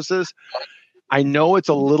their offices. I know it's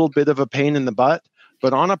a little bit of a pain in the butt,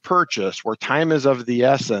 but on a purchase where time is of the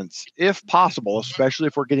essence, if possible, especially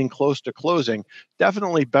if we're getting close to closing,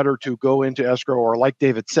 definitely better to go into escrow, or like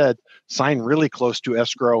David said, sign really close to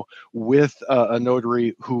escrow with a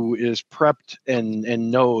notary who is prepped and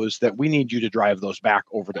knows that we need you to drive those back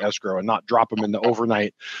over to escrow and not drop them in the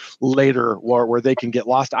overnight later where they can get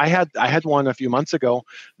lost. I had one a few months ago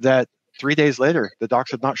that 3 days later, the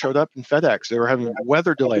docs had not showed up in FedEx. They were having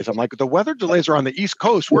weather delays. I'm like, the weather delays are on the East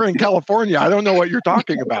Coast. We're in California. I don't know what you're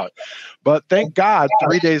talking about. But thank God,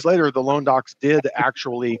 3 days later, the loan docs did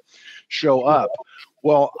actually show up.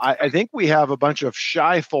 Well, I think we have a bunch of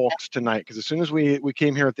shy folks tonight, because as soon as we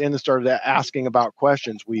came here at the end and started asking about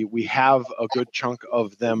questions, we have a good chunk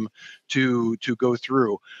of them to go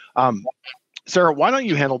through. Sarah, why don't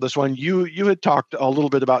you handle this one? You had talked a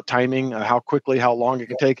little bit about timing, how quickly, how long it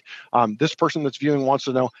can take. This person that's viewing wants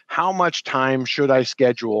to know, how much time should I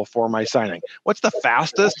schedule for my signing? What's the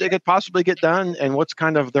fastest it could possibly get done? And what's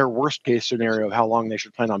kind of their worst case scenario of how long they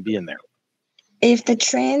should plan on being there? If the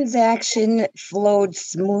transaction flowed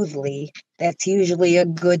smoothly, that's usually a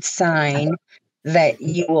good sign that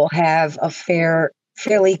you will have a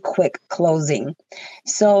fairly quick closing.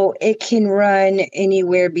 So it can run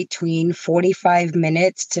anywhere between 45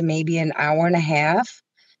 minutes to maybe an hour and a half.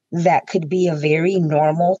 That could be a very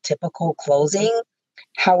normal, typical closing.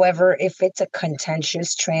 However, if it's a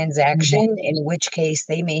contentious transaction, in which case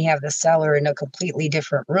they may have the seller in a completely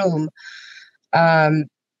different room,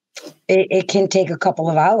 it can take a couple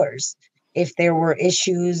of hours. If there were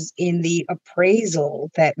issues in the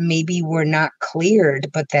appraisal that maybe were not cleared,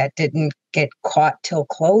 but that didn't get caught till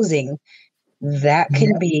closing, that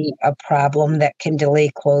can be a problem that can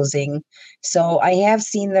delay closing. So I have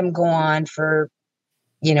seen them go on for,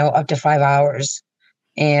 up to 5 hours,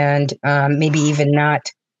 and maybe even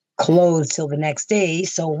not close till the next day.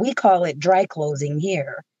 So we call it dry closing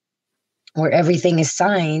here, where everything is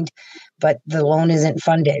signed, but the loan isn't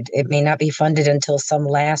funded. It may not be funded until some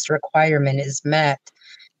last requirement is met.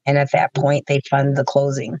 And at that point, they fund the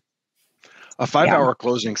closing. A 5-hour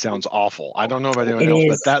closing sounds awful. I don't know about anyone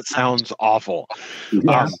else, but that sounds awful.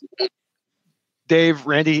 Yeah. Dave,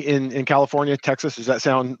 Randy in California, Texas, does that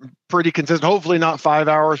sound pretty consistent? Hopefully not 5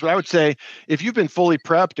 hours, but I would say if you've been fully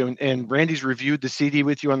prepped and Randy's reviewed the CD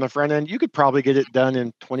with you on the front end, you could probably get it done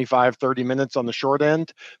in 25, 30 minutes on the short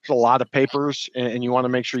end. There's a lot of papers and you want to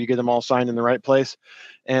make sure you get them all signed in the right place.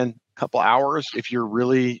 And a couple hours, if you're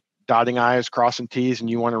really dotting I's, crossing T's, and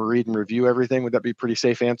you want to read and review everything, would that be a pretty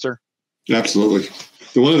safe answer? Absolutely.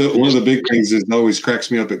 One of the big things that always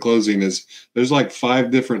cracks me up at closing is there's like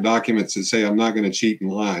 5 different documents that say I'm not going to cheat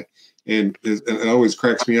and lie. And it always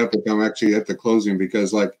cracks me up if I'm actually at the closing,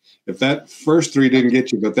 because like if that first 3 didn't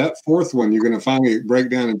get you, but that 4th one, you're going to finally break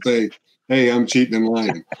down and say, hey, I'm cheating and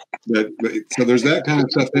lying. So there's that kind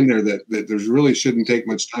of stuff in there that there's really shouldn't take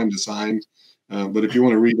much time to sign. But if you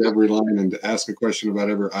want to read every line and to ask a question about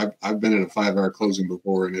I've been at a 5-hour closing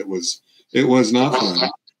before, and it was not fun.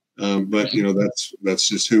 But that's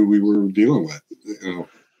just who we were dealing with.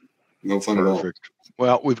 No fun at all.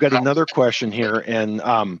 Well, we've got another question here, and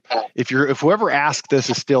if whoever asked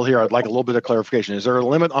this is still here, I'd like a little bit of clarification. Is there a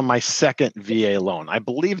limit on my second VA loan? I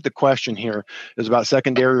believe the question here is about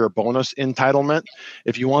secondary or bonus entitlement.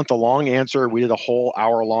 If you want the long answer, we did a whole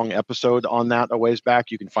hour-long episode on that a ways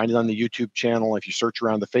back. You can find it on the YouTube channel. If you search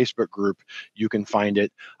around the Facebook group, you can find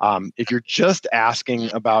it. If you're just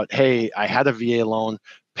asking about, hey, I had a VA loan,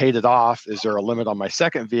 paid it off, is there a limit on my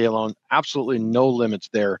second VA loan? Absolutely no limits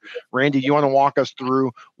there. Randy, you want to walk us through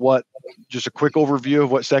just a quick overview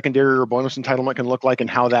of what secondary or bonus entitlement can look like and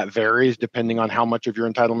how that varies depending on how much of your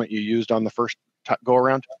entitlement you used on the first go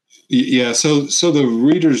around? Yeah. So the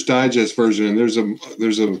Reader's Digest version, and there's an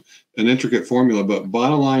intricate formula, but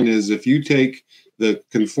bottom line is if you take the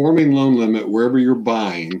conforming loan limit wherever you're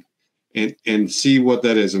buying and see what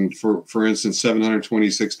that is, and for instance,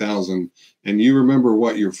 $726,000, and you remember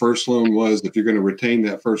what your first loan was, if you're going to retain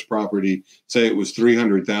that first property, say it was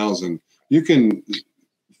 $300,000, you can,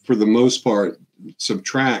 for the most part,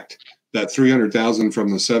 subtract that $300,000 from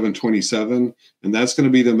the $727,000, and that's going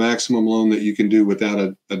to be the maximum loan that you can do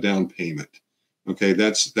without a down payment. Okay,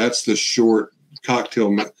 that's the short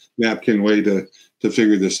cocktail napkin way to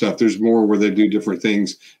figure this stuff. There's more where they do different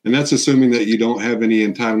things, and that's assuming that you don't have any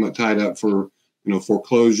entitlement tied up for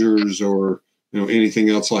foreclosures or anything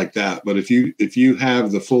else like that. But if you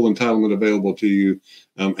have the full entitlement available to you,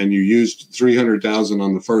 and you used $300,000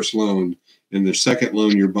 on the first loan, and the second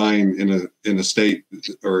loan you're buying in a state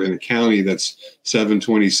or in a county that's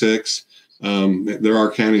 $726,000, there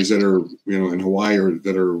are counties that are in Hawaii or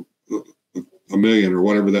that are $1 million or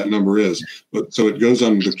whatever that number is. But so it goes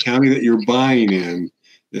on the county that you're buying in,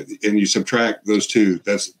 and you subtract those two.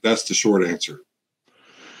 That's the short answer.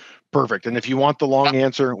 Perfect. And if you want the long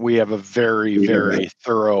answer, we have a very, very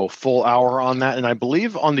thorough full hour on that. And I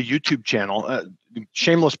believe on the YouTube channel,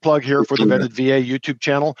 shameless plug here for the Vetted VA YouTube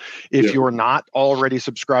channel. If you're not already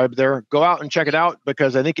subscribed there, go out and check it out,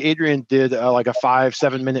 because I think Adrian did like a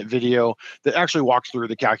 5-7 minute video that actually walks through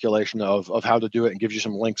the calculation of how to do it and gives you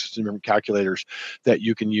some links to some different calculators that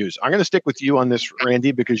you can use. I'm going to stick with you on this,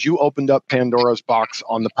 Randy, because you opened up Pandora's box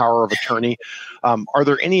on the power of attorney. Are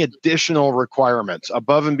there any additional requirements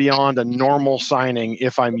above and beyond a normal signing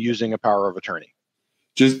if I'm using a power of attorney?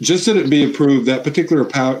 Just that it be approved. That particular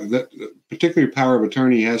power of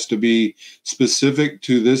attorney has to be specific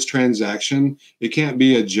to this transaction. It can't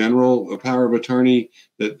be a general power of attorney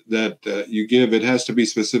that you give. It has to be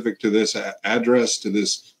specific to this address, to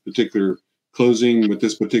this particular closing with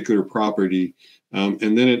this particular property.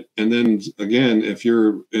 And then again, if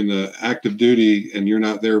you're in the active duty and you're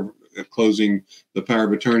not there at closing the power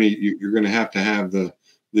of attorney, you're going to have the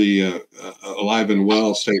alive and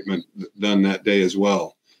well statement done that day as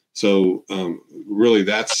well. So really,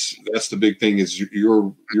 that's the big thing is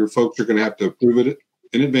your folks are going to have to approve it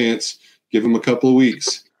in advance. Give them a couple of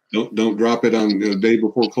weeks. Don't drop it on the day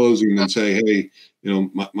before closing and say, hey,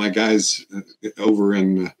 my guy's over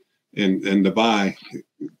in Dubai.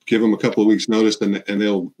 Give them a couple of weeks notice, and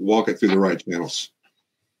they'll walk it through the right channels.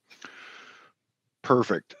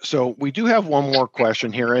 Perfect. So we do have one more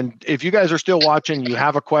question here. And if you guys are still watching, you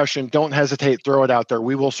have a question, don't hesitate, throw it out there.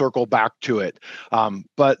 We will circle back to it.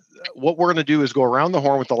 But what we're going to do is go around the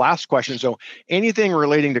horn with the last question. So anything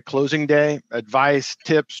relating to closing day, advice,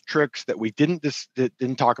 tips, tricks that we didn't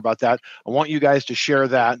talk about that, I want you guys to share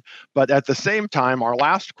that. But at the same time, our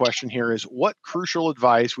last question here is, what crucial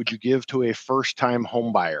advice would you give to a first-time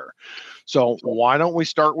home buyer? So why don't we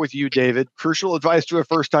start with you, David? Crucial advice to a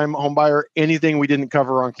first-time home buyer, anything we didn't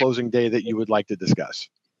cover on closing day that you would like to discuss?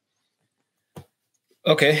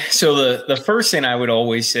 Okay, so the first thing I would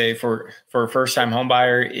always say for a first-time home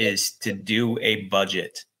buyer is to do a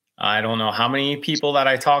budget. I don't know how many people that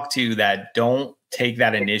I talk to that don't take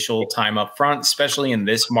that initial time up front, especially in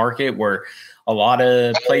this market where a lot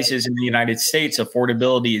of places in the United States,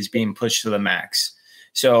 affordability is being pushed to the max.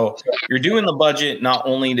 So you're doing the budget not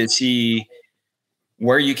only to see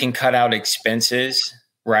where you can cut out expenses,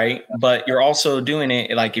 right? But you're also doing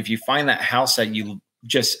it like if you find that house that you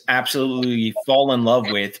just absolutely fall in love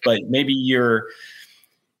with, but maybe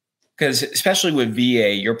because especially with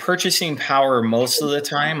VA, your purchasing power most of the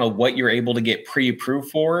time of what you're able to get pre-approved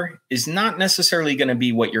for is not necessarily going to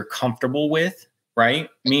be what you're comfortable with, right?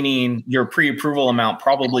 Meaning your pre-approval amount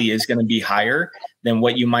probably is going to be higher than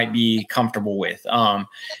what you might be comfortable with.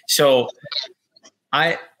 So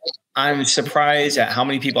I'm surprised at how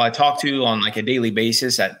many people I talk to on like a daily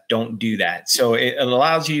basis that don't do that. So it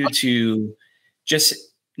allows you to just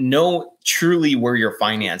know truly where your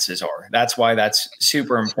finances are. That's why that's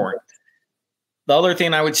super important. The other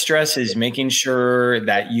thing I would stress is making sure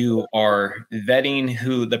that you are vetting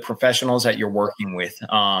who the professionals that you're working with,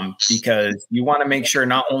 because you want to make sure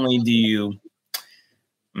not only do you,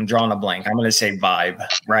 I'm drawing a blank, I'm going to say vibe,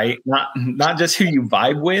 right? Not just who you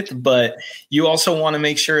vibe with, but you also want to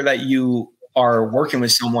make sure that you are working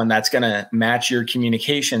with someone that's going to match your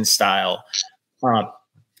communication style.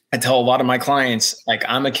 I tell a lot of my clients, like,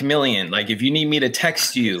 I'm a chameleon. Like, if you need me to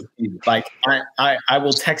text you, like I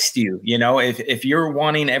will text you, you know, if you're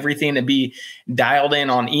wanting everything to be dialed in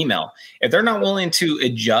on email, if they're not willing to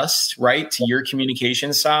adjust right to your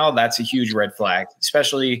communication style, that's a huge red flag,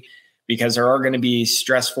 especially because there are going to be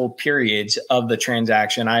stressful periods of the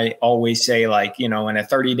transaction. I always say, like, you know, in a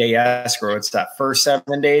 30-day escrow, it's that first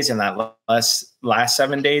 7 days and that last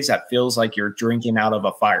 7 days that feels like you're drinking out of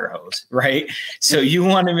a fire hose, right? So you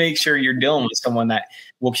want to make sure you're dealing with someone that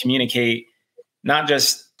will communicate not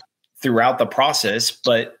just throughout the process,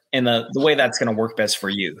 but in the way that's going to work best for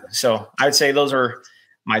you. So I'd say those are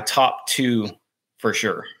my top two for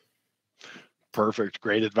sure. Perfect.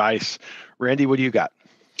 Great advice. Randy, what do you got?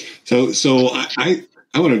 So I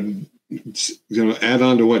want to add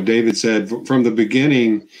on to what David said from the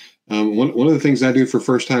beginning. One of the things I do for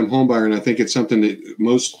first-time homebuyer, and I think it's something that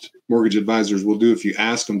most mortgage advisors will do if you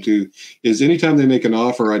ask them to, is anytime they make an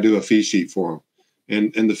offer, I do a fee sheet for them.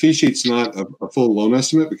 And the fee sheet's not a full loan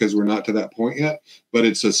estimate because we're not to that point yet, but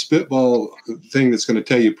it's a spitball thing that's going to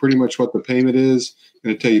tell you pretty much what the payment is,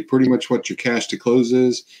 going to tell you pretty much what your cash to close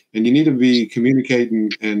is. And you need to be communicating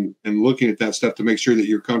and looking at that stuff to make sure that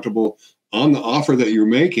you're comfortable on the offer that you're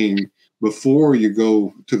making before you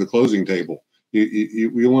go to the closing table.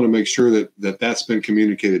 You want to make sure that that's been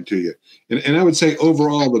communicated to you. And I would say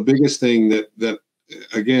overall, the biggest thing that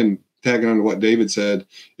again, tagging on to what David said,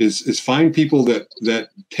 is find people that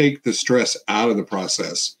take the stress out of the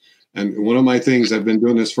process. And one of my things, I've been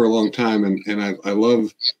doing this for a long time, and I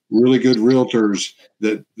love really good realtors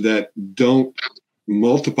that don't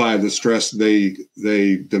multiply the stress,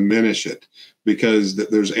 they diminish it, because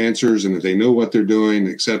there's answers and that they know what they're doing,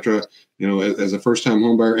 et cetera. You know, as a first-time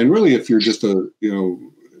home buyer, and really if you're just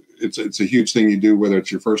it's a huge thing you do, whether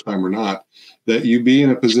it's your first time or not, that you be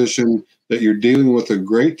in a position that you're dealing with a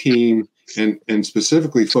great team and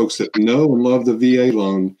specifically folks that know and love the VA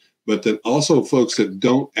loan, but that also folks that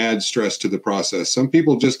don't add stress to the process. Some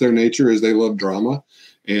people, just their nature is they love drama.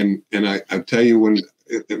 And I tell you, when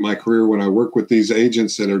in my career, when I work with these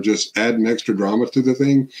agents that are just adding extra drama to the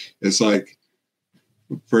thing, it's like,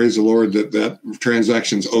 praise the Lord that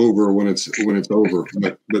transaction's over when it's over.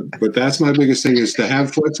 But that's my biggest thing, is to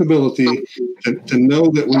have flexibility, to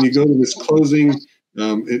know that when you go to this closing,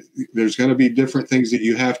 there's going to be different things that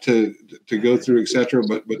you have to go through, et cetera.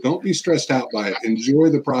 But don't be stressed out by it. Enjoy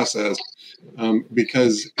the process,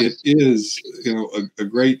 because it is, a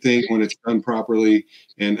great thing when it's done properly,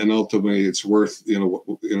 and ultimately it's worth,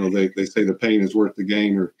 they say the pain is worth the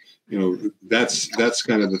gain, or that's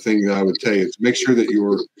kind of the thing that I would tell you, is make sure that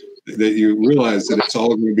you realize that it's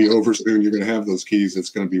all going to be over soon. You're going to have those keys. It's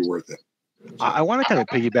going to be worth it. I want to kind of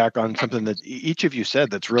piggyback on something that each of you said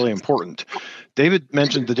that's really important. David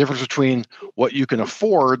mentioned the difference between what you can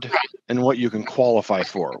afford and what you can qualify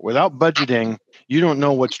for. Without budgeting, you don't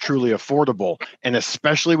know what's truly affordable. And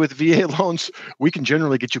especially with VA loans, we can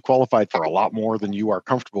generally get you qualified for a lot more than you are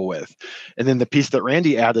comfortable with. And then the piece that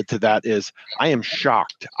Randy added to that is, I am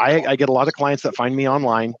shocked. I get a lot of clients that find me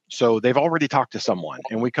online. So they've already talked to someone,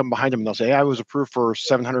 and we come behind them and they'll say, hey, I was approved for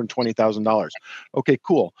 $720,000. Okay,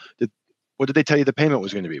 cool. What did they tell you the payment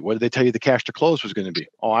was going to be? What did they tell you the cash to close was going to be?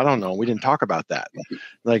 Oh, I don't know. We didn't talk about that.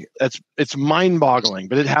 Like it's mind-boggling,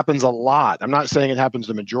 but it happens a lot. I'm not saying it happens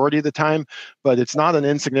the majority of the time, but it's not an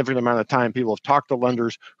insignificant amount of time. People have talked to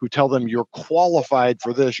lenders who tell them you're qualified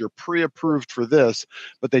for this, you're pre-approved for this,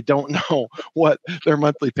 but they don't know what their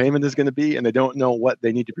monthly payment is going to be, and they don't know what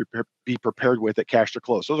they need to be prepared with at cash to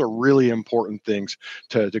close. Those are really important things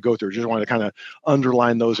to go through. Just wanted to kind of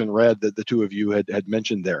underline those in red that the two of you had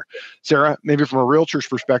mentioned there. Sarah, maybe from a realtor's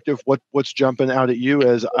perspective, what's jumping out at you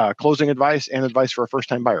as closing advice and advice for a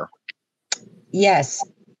first-time buyer? Yes.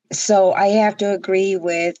 So I have to agree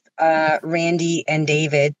with Randy and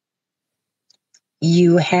David.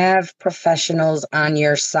 You have professionals on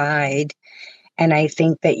your side, and I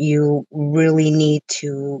think that you really need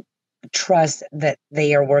to trust that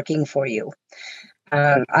they are working for you.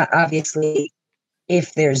 Obviously,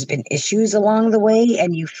 if there's been issues along the way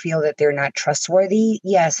and you feel that they're not trustworthy,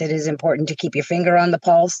 yes, it is important to keep your finger on the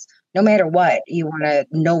pulse. No matter what, you want to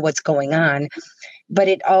know what's going on. But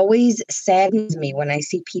it always saddens me when I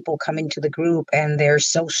see people come into the group and they're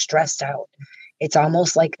so stressed out. It's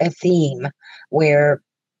almost like a theme where,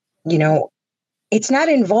 it's not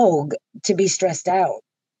in vogue to be stressed out.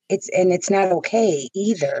 It's not okay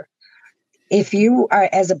either. If you are,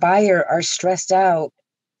 as a buyer, are stressed out,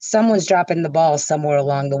 someone's dropping the ball somewhere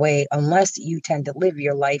along the way, unless you tend to live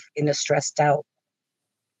your life in a stressed out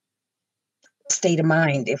state of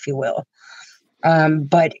mind, if you will.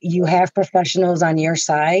 But you have professionals on your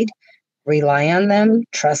side. Rely on them,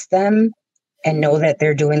 trust them, and know that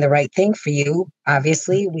they're doing the right thing for you.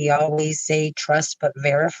 Obviously, we always say trust but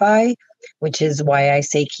verify, which is why I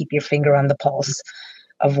say keep your finger on the pulse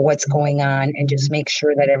of what's going on and just make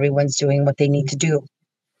sure that everyone's doing what they need to do.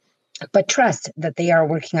 But trust that they are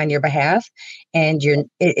working on your behalf, and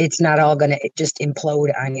it's not all going to just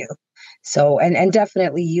implode on you. So, and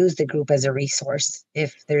definitely use the group as a resource.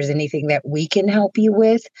 If there's anything that we can help you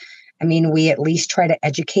with, I mean, we at least try to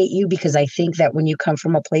educate you, because I think that when you come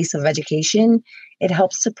from a place of education, it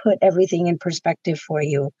helps to put everything in perspective for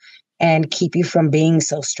you and keep you from being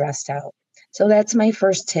so stressed out. So that's my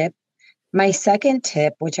first tip. My second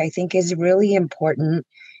tip, which I think is really important,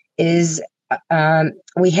 is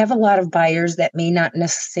we have a lot of buyers that may not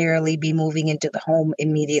necessarily be moving into the home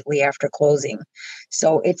immediately after closing.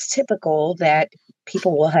 So it's typical that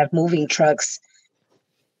people will have moving trucks,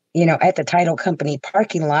 at the title company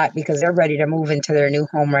parking lot because they're ready to move into their new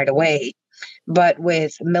home right away. But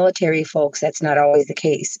with military folks, that's not always the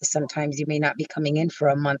case. Sometimes you may not be coming in for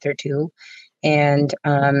a month or two. And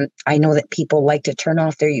I know that people like to turn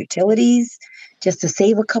off their utilities just to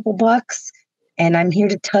save a couple bucks. And I'm here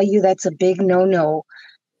to tell you that's a big no-no.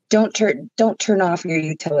 Don't turn off your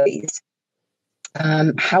utilities.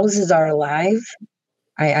 Houses are alive.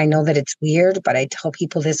 I know that it's weird, but I tell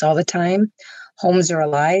people this all the time. Homes are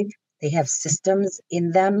alive. They have systems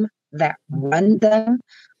in them that run them,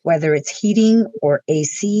 whether it's heating or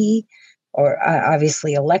AC or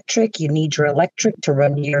obviously electric. You need your electric to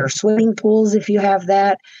run your swimming pools if you have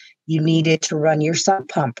that. You need it to run your sump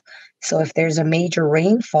pump. So if there's a major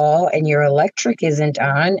rainfall and your electric isn't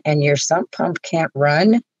on and your sump pump can't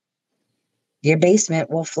run, your basement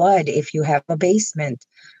will flood if you have a basement.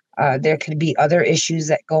 There could be other issues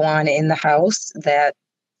that go on in the house that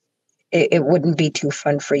it wouldn't be too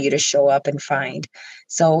fun for you to show up and find.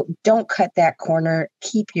 So don't cut that corner.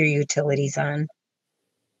 Keep your utilities on.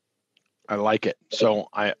 I like it. So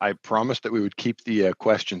I promised that we would keep the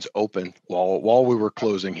questions open while we were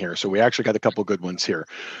closing here. So we actually got a couple good ones here.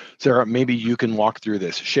 Sarah, maybe you can walk through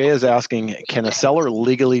this. Shay is asking, can a seller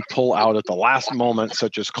legally pull out at the last moment,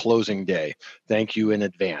 such as closing day? Thank you in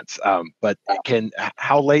advance. But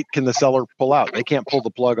how late can the seller pull out? They can't pull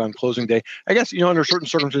the plug on closing day. I guess, under certain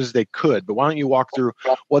circumstances they could, but why don't you walk through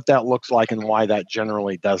what that looks like and why that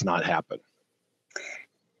generally does not happen?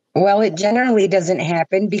 Well, it generally doesn't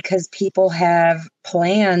happen because people have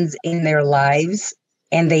plans in their lives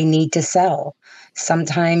and they need to sell.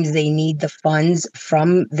 Sometimes they need the funds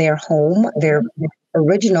from their home, their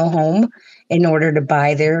original home, in order to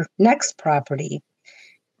buy their next property.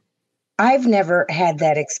 I've never had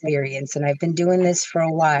that experience, and I've been doing this for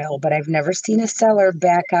a while, but I've never seen a seller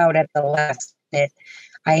back out at the last minute.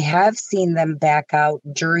 I have seen them back out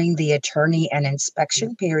during the attorney and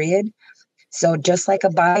inspection period. So just like a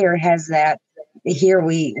buyer has that, here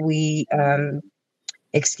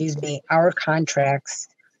our contracts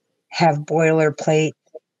have boilerplate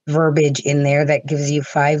verbiage in there that gives you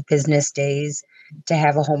 5 business days to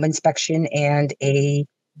have a home inspection and a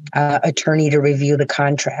attorney to review the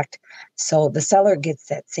contract. So the seller gets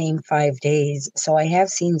that same 5 days. So I have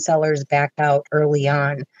seen sellers back out early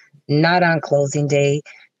on, not on closing day,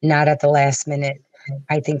 not at the last minute.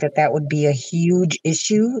 I think that would be a huge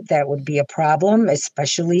issue. That would be a problem,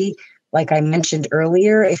 especially like I mentioned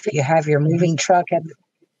earlier, if you have your moving truck at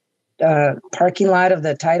the parking lot of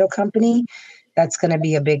the title company, that's going to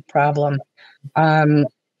be a big problem.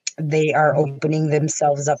 They are opening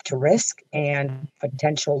themselves up to risk and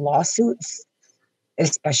potential lawsuits,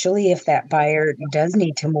 especially if that buyer does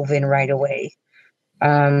need to move in right away.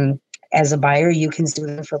 As a buyer, you can sue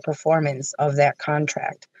them for performance of that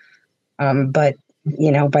contract. But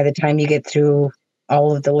by the time you get through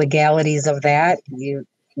all of the legalities of that,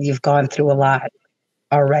 you've gone through a lot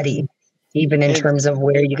already, even in terms of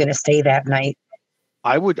where you're going to stay that night.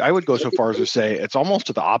 I would go so far as to say it's almost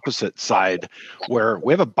to the opposite side, where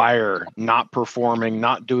we have a buyer not performing,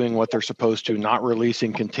 not doing what they're supposed to, not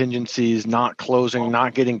releasing contingencies, not closing,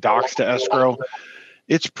 not getting docs to escrow.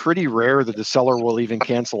 It's pretty rare that the seller will even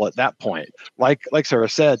cancel at that point. Like Sarah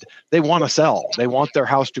said, they want to sell. They want their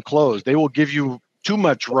house to close. They will give you too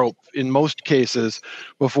much rope in most cases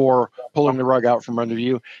before pulling the rug out from under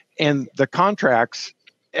you. And the contracts,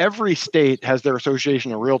 every state has their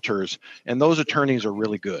association of realtors, and those attorneys are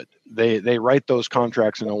really good. They write those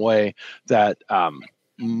contracts in a way that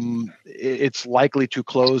it's likely to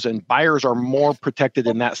close, and buyers are more protected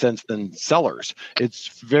in that sense than sellers.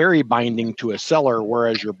 It's very binding to a seller,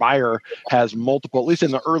 whereas your buyer has multiple, at least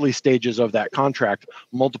in the early stages of that contract,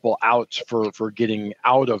 multiple outs for getting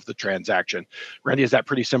out of the transaction. Randy, is that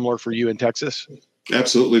pretty similar for you in Texas?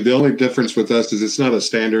 Absolutely. The only difference with us is it's not a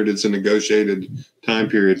standard, it's a negotiated time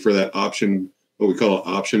period for that option. What we call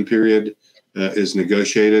an option period is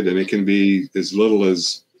negotiated, and it can be as little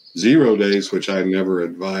as 0 days, which I never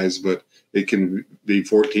advise, but it can be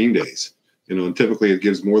 14 days. And typically it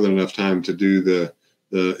gives more than enough time to do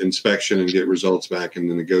the inspection and get results back and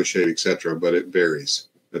then negotiate, et cetera. But it varies.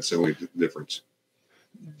 That's the only difference.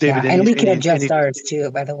 David, and we can adjust ours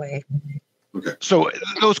too, by the way. Okay. So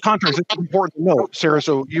those contracts, it's important to note, Sarah.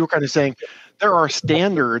 So you were kind of saying there are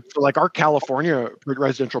standards, like our California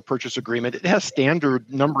residential purchase agreement. It has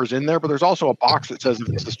standard numbers in there, but there's also a box that says if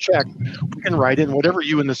this is checked, we can write in whatever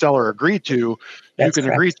you and the seller agree to. That's you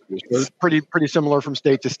can correct. agree to. So it's pretty similar from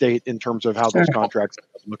state to state in terms of how those contracts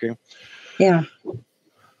are looking. Yeah.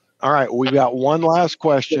 All right, we've got one last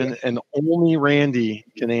question, and only Randy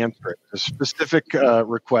can answer it. A specific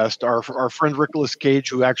request. Our friend Nicholas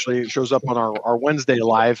Cage, who actually shows up on our Wednesday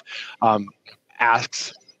live,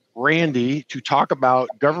 asks Randy to talk about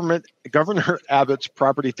Governor Abbott's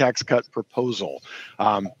property tax cut proposal.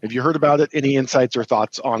 Have you heard about it? Any insights or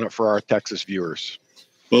thoughts on it for our Texas viewers?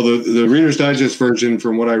 Well, the Reader's Digest version,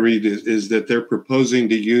 from what I read, is that they're proposing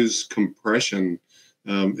to use compression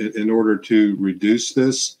in order to reduce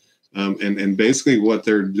this. And basically what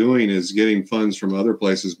they're doing is getting funds from other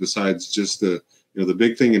places besides just the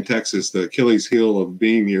big thing in Texas. The Achilles heel of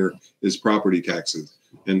being here is property taxes.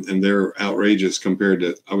 And they're outrageous compared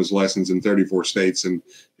to, I was licensed in 34 states. And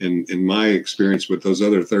in my experience with those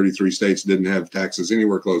other 33 states didn't have taxes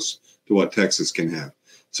anywhere close to what Texas can have.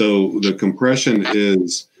 So the compression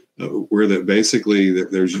is where that basically that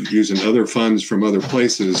there's using other funds from other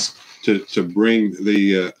places to bring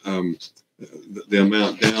the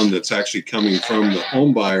amount down that's actually coming from the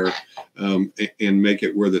home buyer and make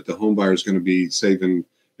it where that the home buyer is going to be saving.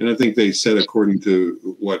 And I think they said, according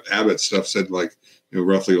to what Abbott stuff said, like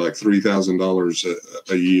roughly like $3,000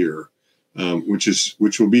 a year,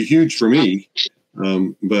 which will be huge for me.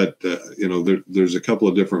 But there's a couple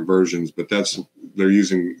of different versions, but they're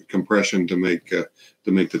using compression to make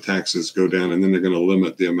the taxes go down, and then they're going to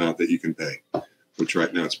limit the amount that you can pay, which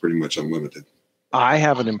right now it's pretty much unlimited. I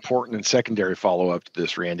have an important and secondary follow-up to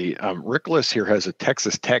this, Randy. Rickless here has a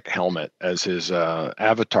Texas Tech helmet as his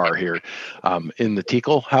avatar here. In the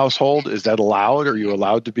Tickle household, is that allowed? Are you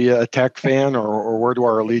allowed to be a Tech fan, or where do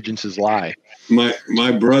our allegiances lie?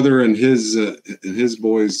 My brother and his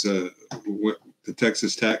boys went to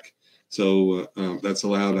Texas Tech, so that's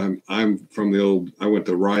allowed. I'm from the old. I went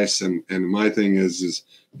to Rice, and my thing is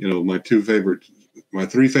my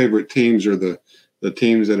three favorite teams are the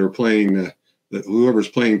teams that are playing. Whoever's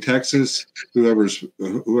playing Texas, whoever's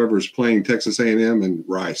playing Texas A&M, and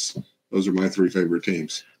Rice. Those are my three favorite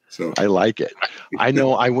teams. So I like it. I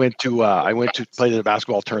know I went to play the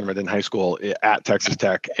basketball tournament in high school at Texas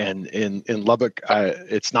Tech, and in Lubbock,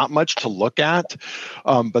 it's not much to look at,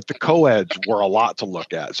 but the co-eds were a lot to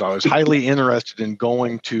look at. So I was highly interested in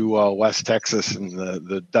going to West Texas and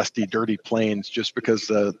the dusty, dirty plains, just because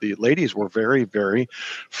the ladies were very, very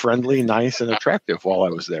friendly, nice, and attractive while I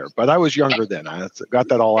was there. But I was younger then. I got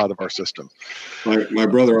that all out of our system. My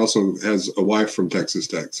brother also has a wife from Texas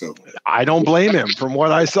Tech, so I don't blame him. From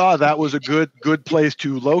what I saw saw that was a good place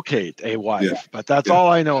to locate a wife, but that's all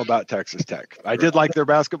I know about Texas Tech. I did like their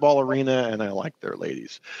basketball arena, and I like their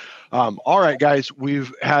ladies. All right, guys,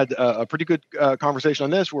 we've had a pretty good conversation on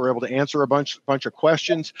this. We were able to answer a bunch of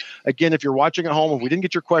questions. Again, if you're watching at home, if we didn't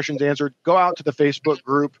get your questions answered, go out to the Facebook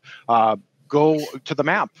group. Go to the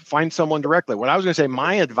map, find someone directly. What I was going to say,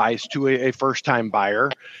 my advice to a first-time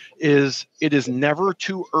buyer is it is never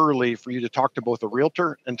too early for you to talk to both a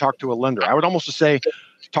realtor and talk to a lender. I would almost say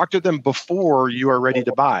talk to them before you are ready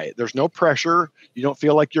to buy. There's no pressure. You don't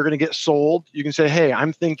feel like you're going to get sold. You can say, hey,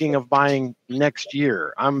 I'm thinking of buying next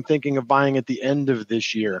year. I'm thinking of buying at the end of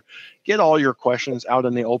this year. Get all your questions out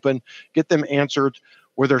in the open. Get them answered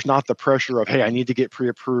where there's not the pressure of, hey, I need to get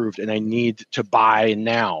pre-approved and I need to buy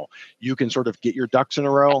now. You can sort of get your ducks in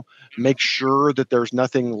a row, make sure that there's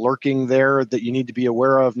nothing lurking there that you need to be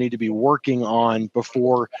aware of, need to be working on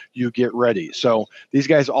before you get ready. So these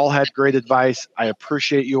guys all had great advice. I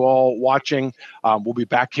appreciate you all watching. We'll be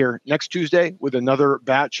back here next Tuesday with another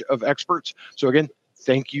batch of experts. So again,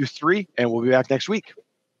 thank you three, and we'll be back next week.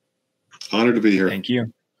 Honored to be here. Thank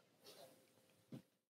you.